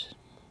divorce.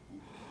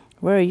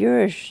 Where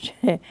yours,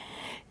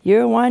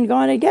 you're one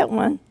going to get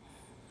one.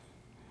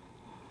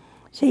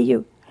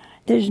 See,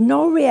 there's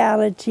no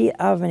reality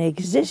of an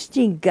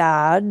existing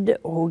God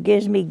who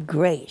gives me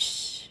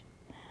grace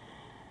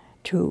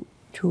to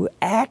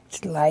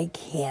act like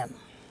Him.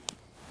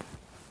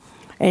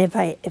 And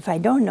if I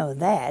don't know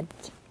that,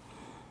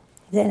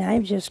 then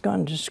I'm just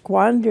going to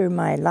squander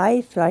my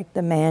life like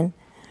the man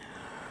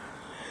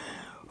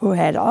who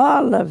had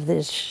all of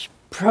this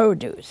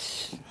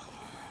produce.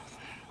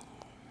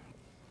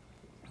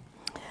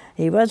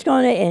 He was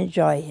going to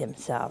enjoy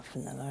himself,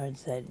 and the Lord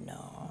said,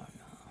 no,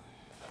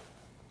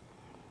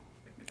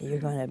 you're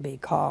going to be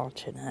called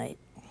tonight.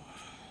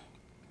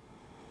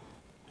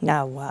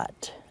 Now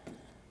what?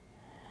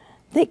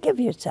 Think of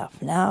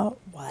yourself, now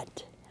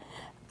what?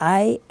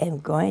 I am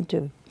going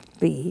to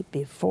be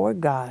before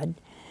God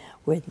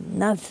with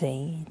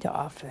nothing to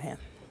offer Him.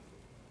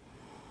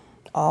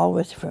 All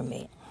was for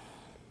me.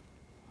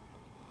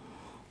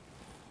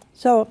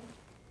 So,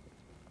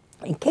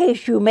 in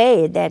case you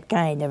made that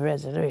kind of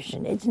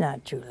resolution, it's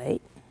not too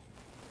late.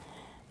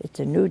 It's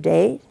a new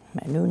day,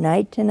 a new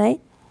night tonight.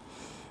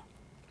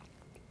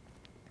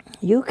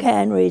 You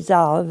can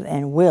resolve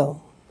and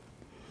will.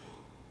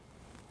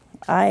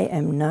 I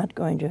am not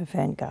going to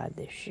offend God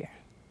this year,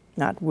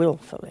 not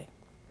willfully.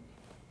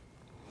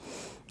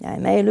 I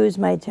may lose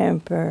my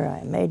temper,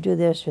 I may do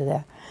this or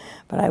that,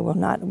 but I will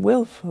not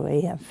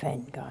willfully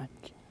offend God.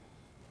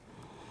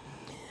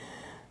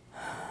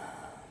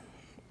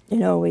 You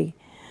know,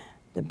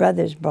 the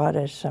brothers brought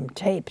us some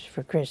tapes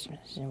for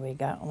Christmas, and we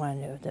got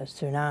one of the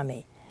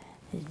tsunami,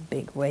 these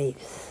big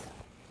waves.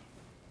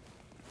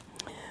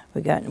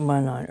 We got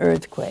one on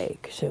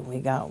earthquakes, and we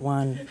got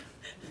one.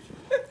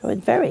 It was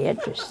very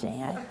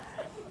interesting. I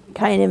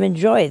kind of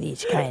enjoy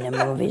these kind of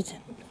movies.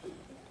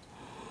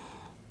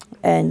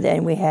 And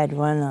then we had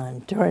one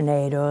on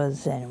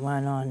tornadoes and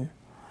one on,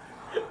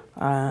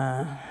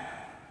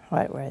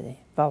 what were they?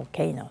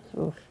 Volcanoes.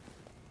 Oof.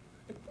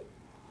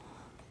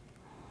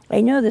 I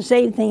know the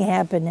same thing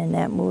happened in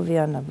that movie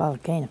on the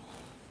volcano.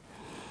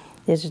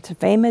 There's a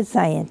famous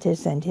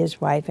scientist and his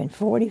wife and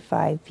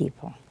 45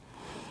 people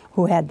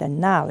who had the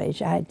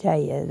knowledge. I tell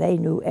you, they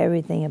knew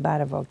everything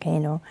about a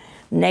volcano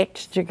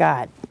next to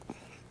God.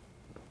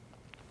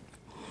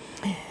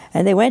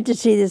 And they went to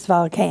see this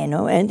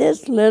volcano, and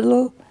this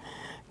little,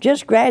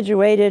 just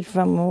graduated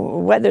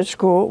from weather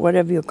school,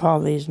 whatever you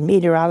call these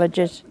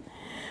meteorologists,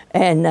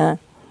 and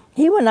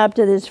he went up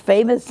to this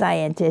famous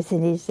scientist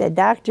and he said,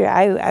 "Doctor,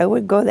 I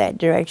would go that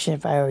direction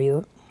if I were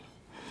you."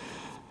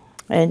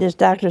 And this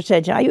doctor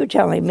said, "Are you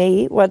telling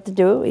me what to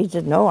do?" He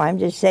said, "No, I'm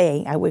just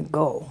saying I would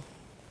go."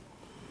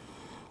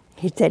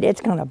 He said,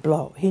 "It's going to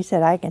blow." He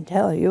said, "I can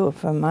tell you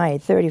from my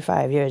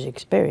 35 years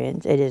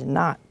experience, it is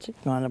not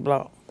going to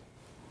blow."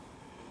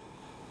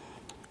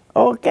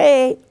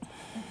 Okay.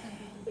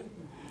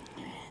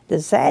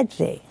 The sad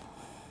thing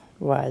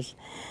was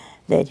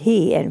that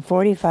he and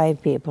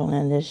 45 people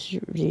in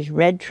these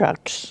red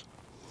trucks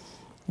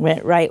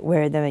went right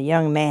where the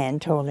young man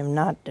told him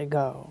not to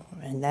go,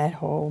 and that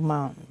whole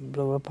mountain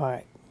blew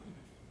apart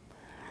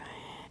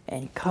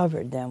and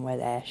covered them with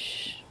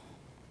ash.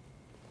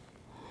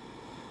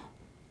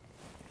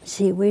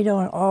 See, we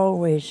don't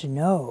always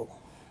know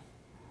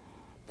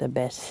the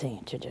best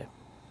thing to do.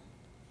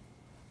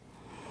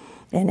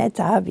 And it's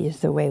obvious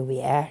the way we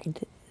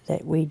act,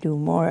 that we do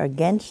more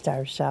against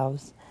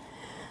ourselves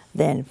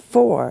than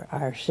for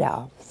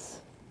ourselves.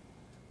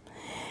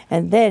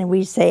 And then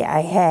we say,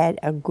 "I had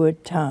a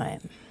good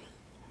time."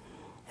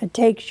 It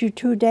takes you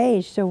 2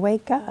 days to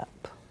wake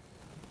up.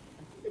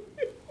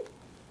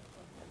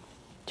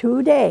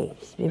 2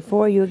 days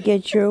before you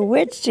get your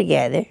wits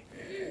together.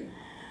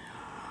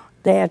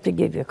 They have to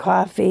give you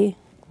coffee.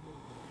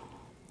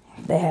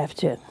 They have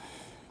to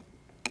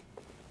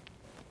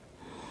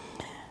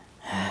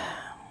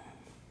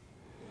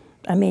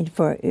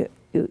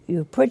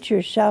you put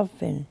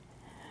yourself in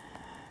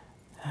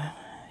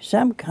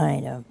some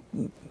kind of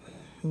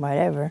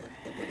whatever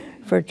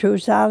for 2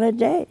 solid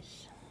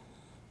days.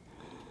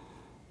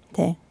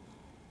 Okay.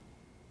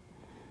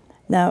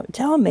 Now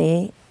tell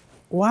me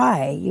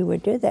why you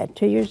would do that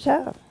to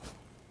yourself.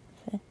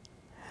 Okay.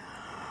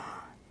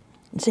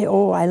 And say,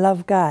 "Oh, I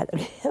love God."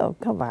 Oh,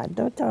 come on,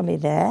 don't tell me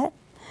that.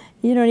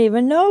 You don't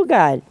even know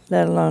God,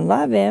 let alone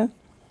love Him.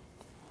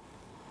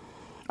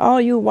 All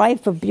you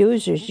wife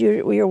abusers,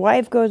 your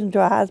wife goes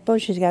into a hospital,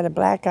 she's got a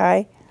black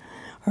eye,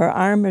 her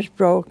arm is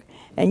broke,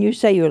 and you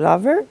say you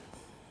love her?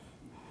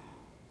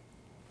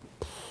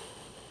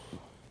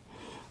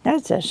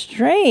 That's a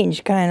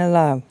strange kind of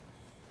love.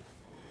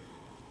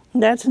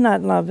 That's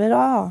not love at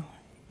all.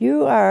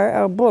 You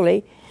are a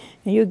bully,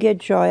 and you get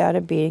joy out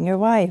of beating your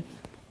wife.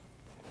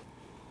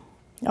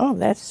 Oh,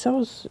 that's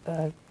so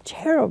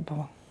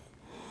terrible.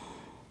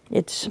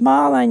 It's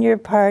small on your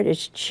part,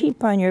 it's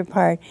cheap on your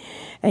part,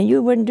 and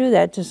you wouldn't do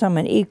that to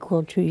someone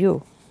equal to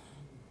you.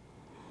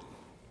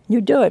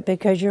 You do it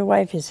because your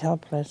wife is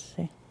helpless.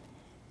 See?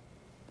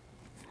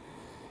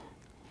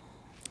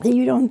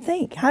 You don't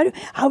think.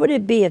 How would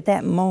it be at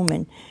that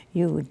moment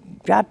you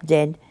would drop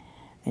dead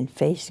and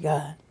face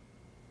God?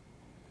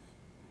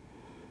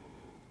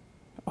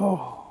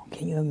 Oh,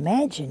 can you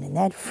imagine in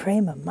that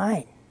frame of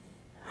mind?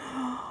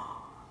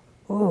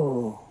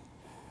 Oh.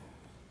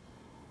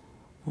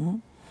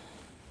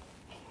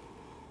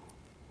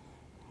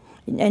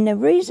 And the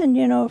reason,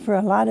 you know, for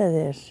a lot of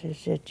this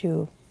is that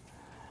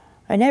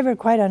I never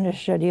quite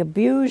understood. The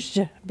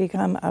abused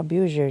become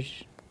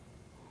abusers.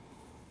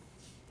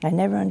 I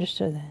never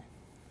understood that.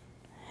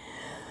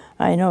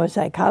 I know a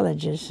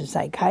psychologist, a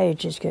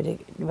psychiatrist could,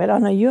 but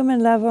on a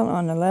human level,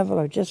 on the level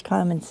of just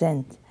common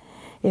sense,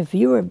 if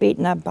you were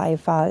beaten up by a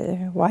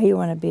father, why you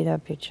want to beat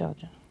up your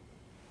children?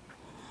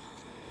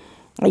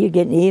 Are you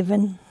getting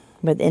even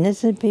with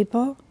innocent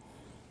people?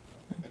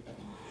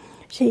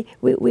 See,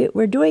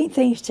 we're doing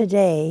things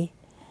today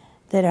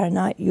that are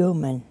not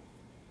human.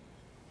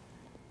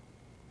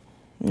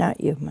 Not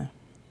human.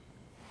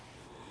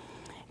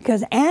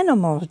 Because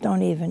animals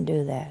don't even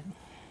do that.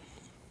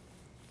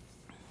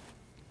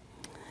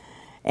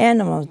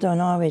 Animals don't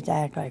always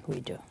act like we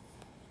do.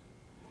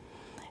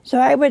 So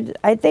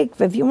I think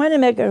if you want to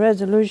make a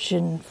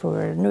resolution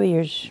for New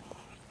Year's,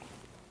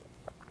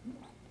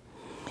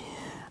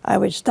 I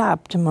would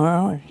stop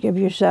tomorrow and give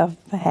yourself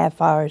a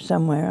half hour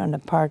somewhere on the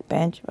park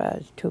bench. Well,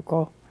 it's too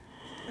cold.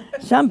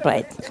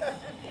 Someplace.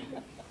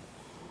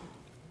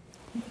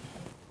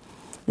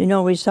 You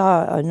know, we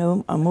saw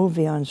a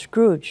movie on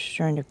Scrooge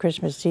during the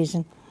Christmas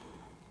season,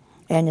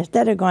 and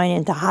instead of going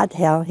into hot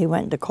hell, he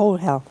went into cold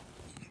hell.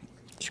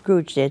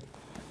 Scrooge did.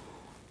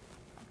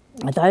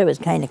 I thought it was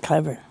kind of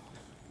clever,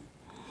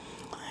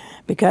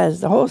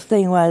 because the whole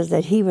thing was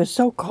that he was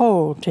so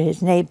cold to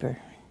his neighbor,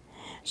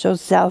 so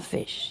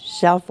selfish,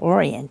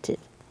 self-oriented,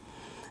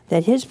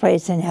 that his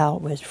place in hell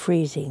was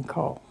freezing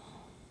cold.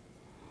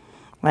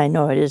 I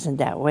know it isn't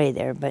that way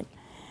there, but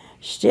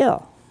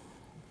still,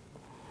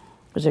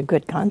 it was a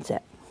good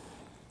concept.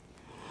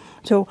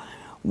 So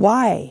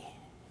why,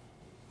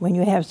 when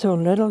you have so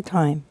little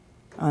time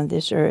on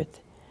this earth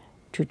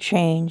to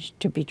change,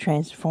 to be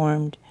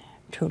transformed,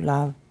 to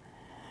love,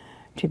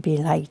 to be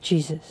like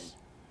Jesus,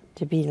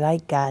 to be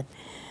like God,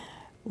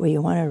 will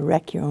you want to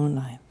wreck your own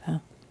life, huh?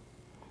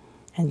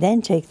 And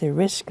then take the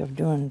risk of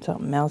doing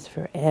something else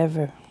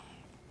forever.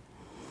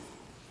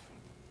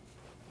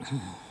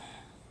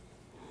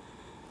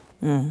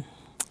 Well,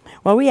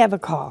 we have a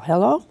call.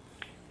 Hello?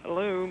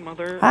 Hello,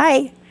 Mother.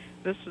 Hi.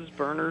 This is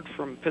Bernard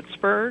from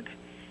Pittsburgh.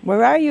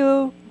 Where are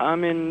you?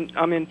 I'm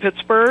in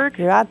Pittsburgh.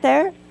 You're out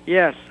there?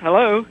 Yes.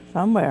 Hello.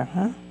 Somewhere,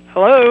 huh?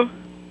 Hello.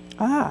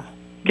 Ah.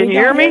 Can we you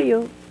hear don't me?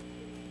 You.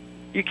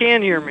 You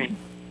can hear me.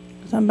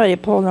 Somebody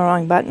pulled the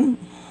wrong button.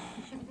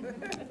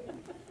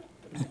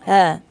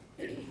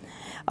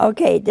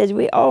 Okay,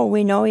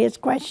 we know his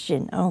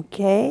question,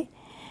 okay?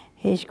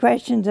 His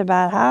question's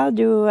about how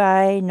do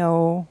I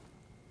know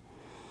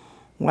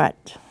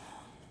what?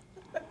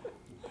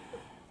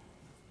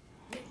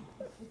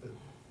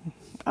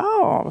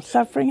 Oh,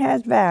 suffering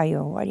has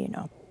value. What do you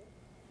know?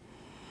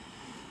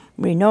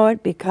 We know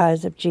it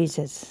because of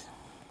Jesus.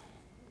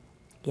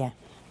 Yeah.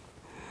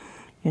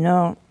 You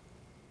know,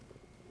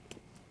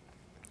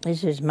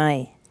 this is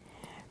my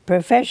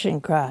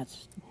profession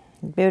cross.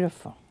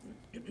 Beautiful.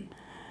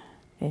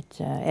 It's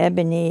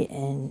ebony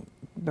and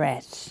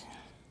brass.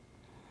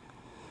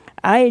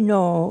 I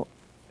know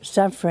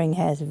suffering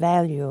has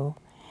value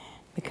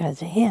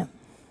because of him.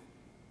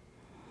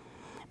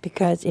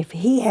 Because if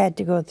he had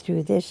to go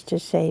through this to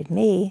save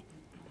me,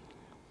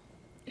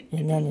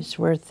 and then it's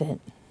worth it.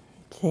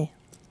 See?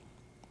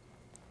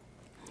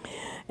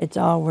 It's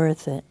all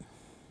worth it.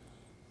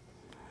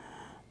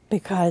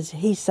 Because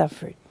he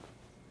suffered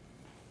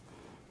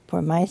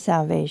for my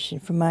salvation,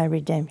 for my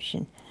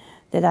redemption,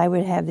 that I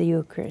would have the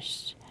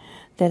Eucharist,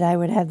 that I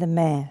would have the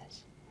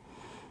Mass.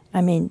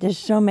 I mean, there's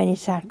so many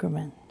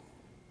sacraments.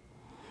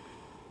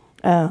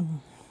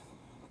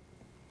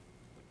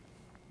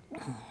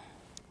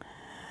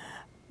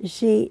 You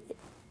see,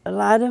 a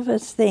lot of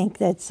us think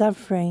that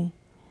suffering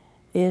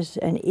is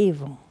an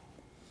evil.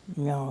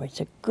 No, it's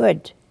a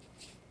good.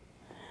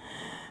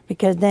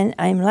 Because then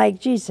I'm like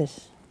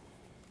Jesus.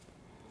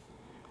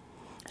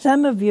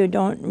 Some of you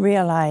don't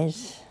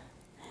realize,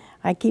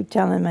 I keep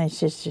telling my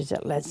sisters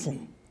at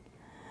lesson,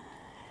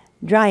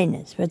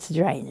 dryness. What's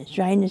dryness?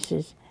 Dryness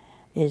is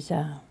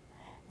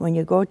when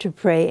you go to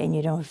pray and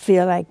you don't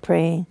feel like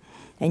praying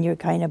and you're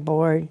kind of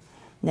bored,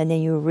 and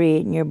then you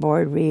read and you're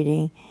bored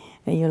reading,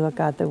 and you look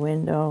out the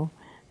window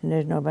and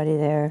there's nobody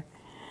there.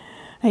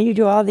 And you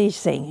do all these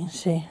things,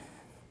 see?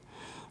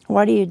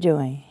 What are you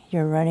doing?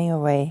 You're running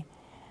away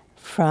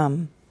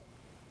from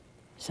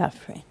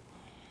suffering.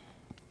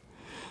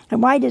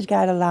 And why does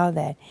God allow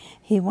that?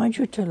 He wants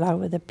you to love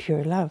with a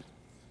pure love.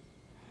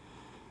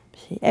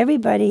 See,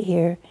 everybody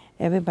here,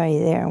 everybody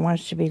there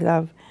wants to be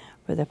loved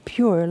with a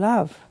pure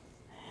love.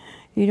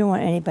 You don't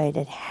want anybody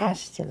that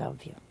has to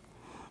love you,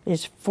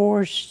 is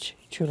forced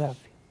to love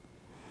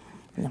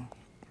you. No.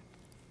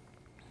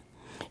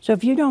 So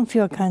if you don't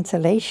feel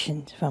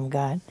consolation from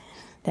God,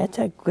 that's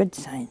a good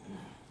sign.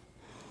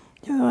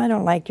 Oh, I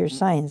don't like your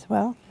signs.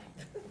 Well,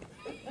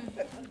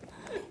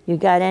 you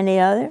got any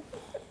other?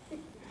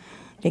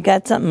 You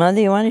got something other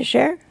you want to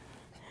share?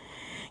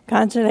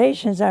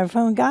 Consolations are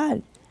from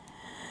God.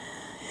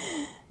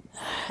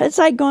 It's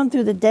like going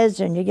through the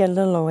desert and you get a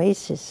little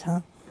oasis,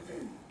 huh?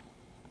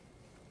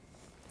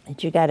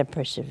 But you got to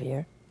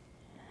persevere.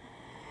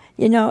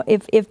 You know,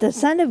 if the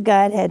Son of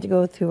God had to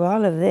go through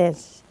all of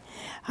this,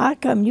 how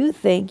come you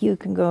think you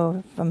can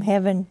go from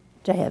heaven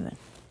to heaven?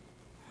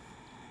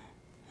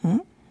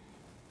 You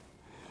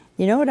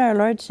know what our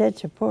Lord said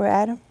to poor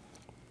Adam?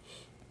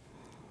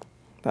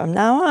 From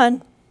now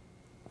on,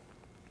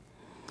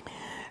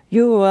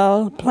 you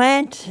will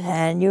plant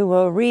and you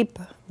will reap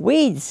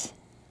weeds.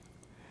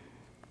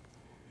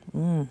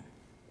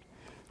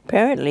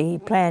 Apparently, he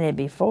planted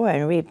before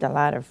and reaped a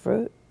lot of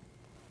fruit.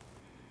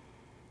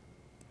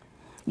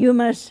 You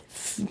must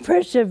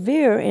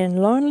persevere in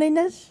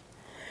loneliness,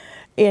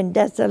 in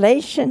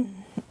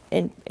desolation,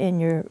 in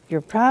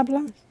your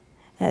problems,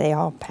 and they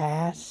all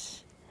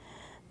pass.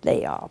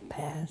 They all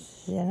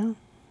pass, you know.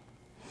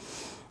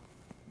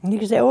 And you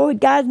can say, oh,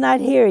 God's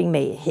not hearing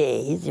me.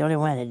 Hey, he's the only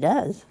one that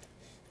does.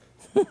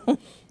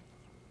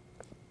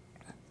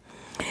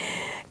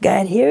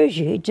 God hears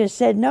you. He just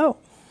said no.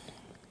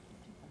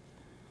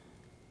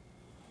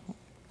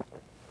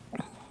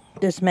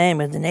 This man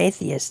was an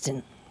atheist,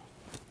 and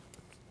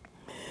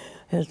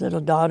his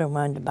little daughter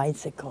wanted a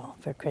bicycle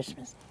for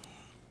Christmas.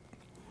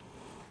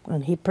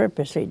 And he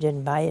purposely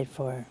didn't buy it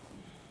for her.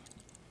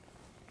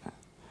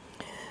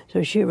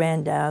 So she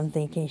ran down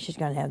thinking she's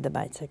going to have the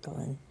bicycle,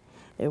 and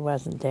it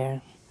wasn't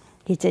there.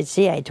 He said,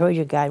 see, I told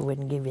you God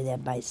wouldn't give you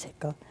that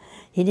bicycle.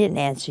 He didn't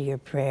answer your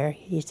prayer.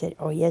 He said,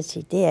 oh, yes,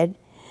 he did.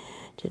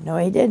 I said, no,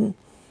 he didn't.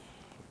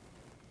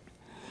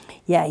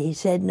 Yeah, he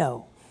said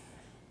no.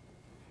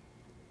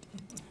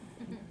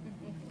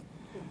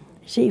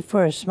 See,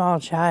 for a small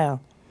child,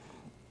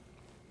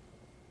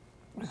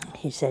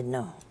 he said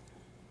no.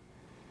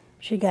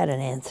 She got an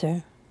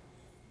answer.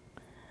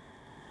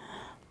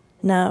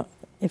 Now,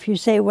 if you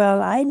say,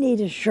 well, I need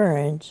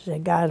assurance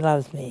that God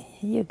loves me,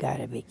 you got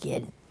to be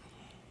kidding.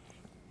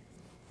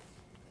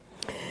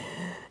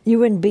 You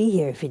wouldn't be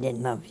here if he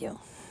didn't love you.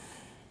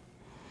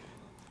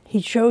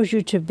 He chose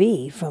you to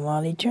be from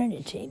all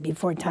eternity,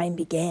 before time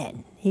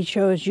began. He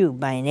chose you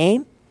by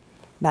name,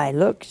 by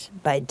looks,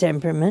 by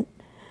temperament,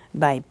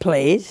 by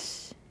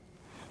place,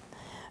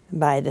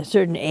 by the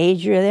certain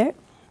age you're there.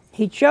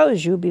 He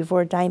chose you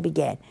before time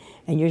began.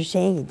 And you're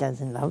saying he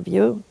doesn't love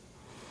you?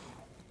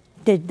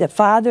 Did the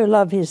Father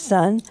love his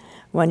Son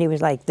when he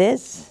was like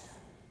this?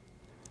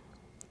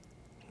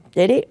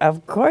 Did he?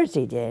 Of course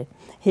he did.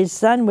 His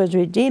Son was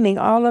redeeming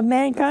all of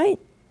mankind.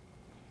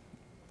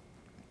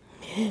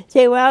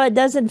 Say, well, it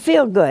doesn't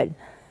feel good.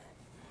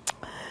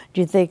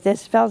 Do you think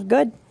this felt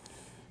good?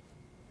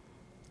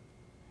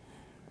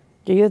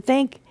 Do you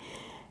think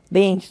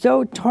being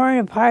so torn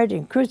apart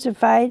and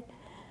crucified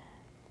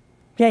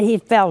that he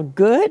felt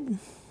good?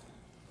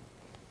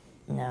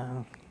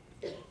 No.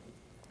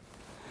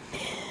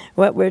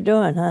 What we're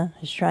doing,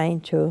 is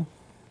trying to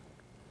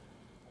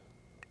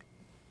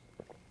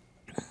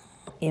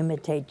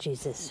imitate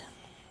Jesus.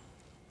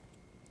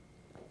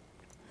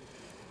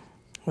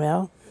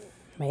 Well,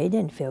 he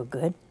didn't feel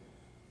good.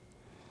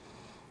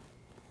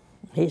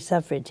 He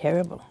suffered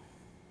terrible.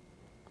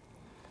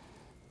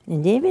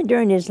 And even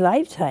during his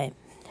lifetime,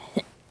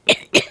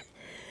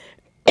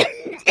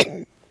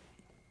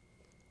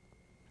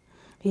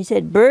 he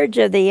said, birds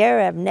of the air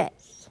have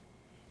nests,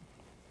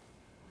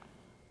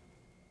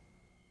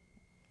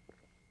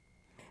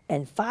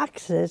 and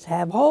foxes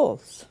have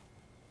holes,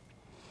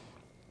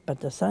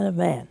 but the Son of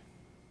Man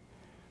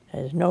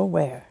has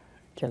nowhere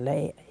to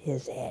lay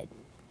his head.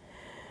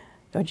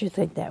 Don't you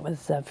think that was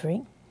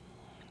suffering?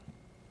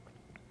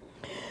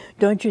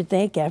 Don't you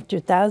think after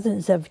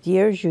thousands of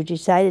years you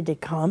decided to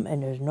come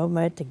and there's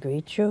nowhere to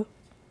greet you?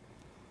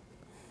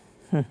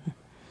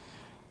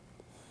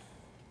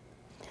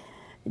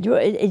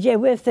 Did you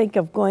ever think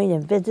of going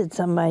and visit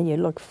somebody, you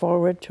look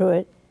forward to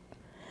it?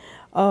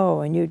 Oh,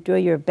 and you do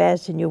your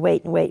best and you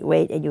wait and wait,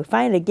 wait, and you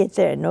finally get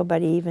there and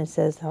nobody even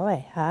says,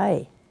 hi,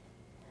 hi.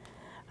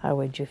 How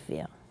would you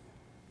feel?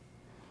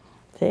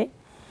 See?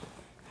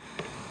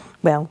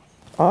 Well,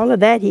 all of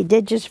that he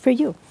did just for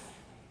you.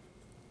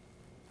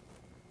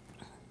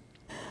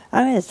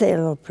 I'm going to say a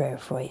little prayer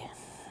for you.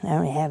 I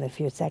only have a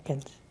few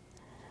seconds.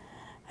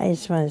 I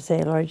just want to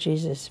say, Lord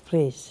Jesus,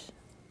 please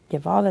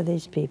give all of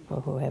these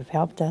people who have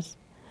helped us,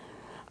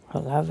 who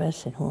love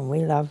us, and whom we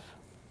love,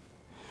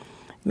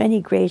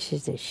 many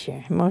graces this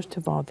year. Most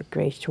of all, the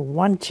grace to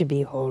want to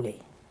be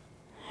holy,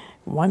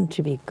 want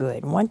to be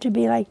good, want to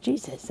be like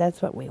Jesus.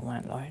 That's what we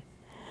want, Lord.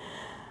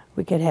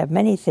 We could have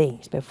many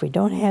things, but if we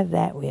don't have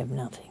that, we have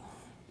nothing.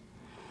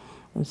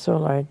 And so,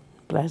 Lord,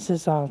 bless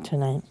us all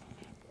tonight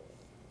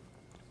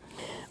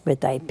with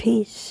thy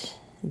peace,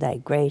 thy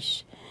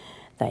grace,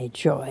 thy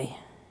joy.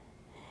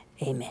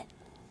 Amen.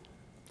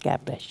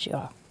 God bless you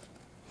all.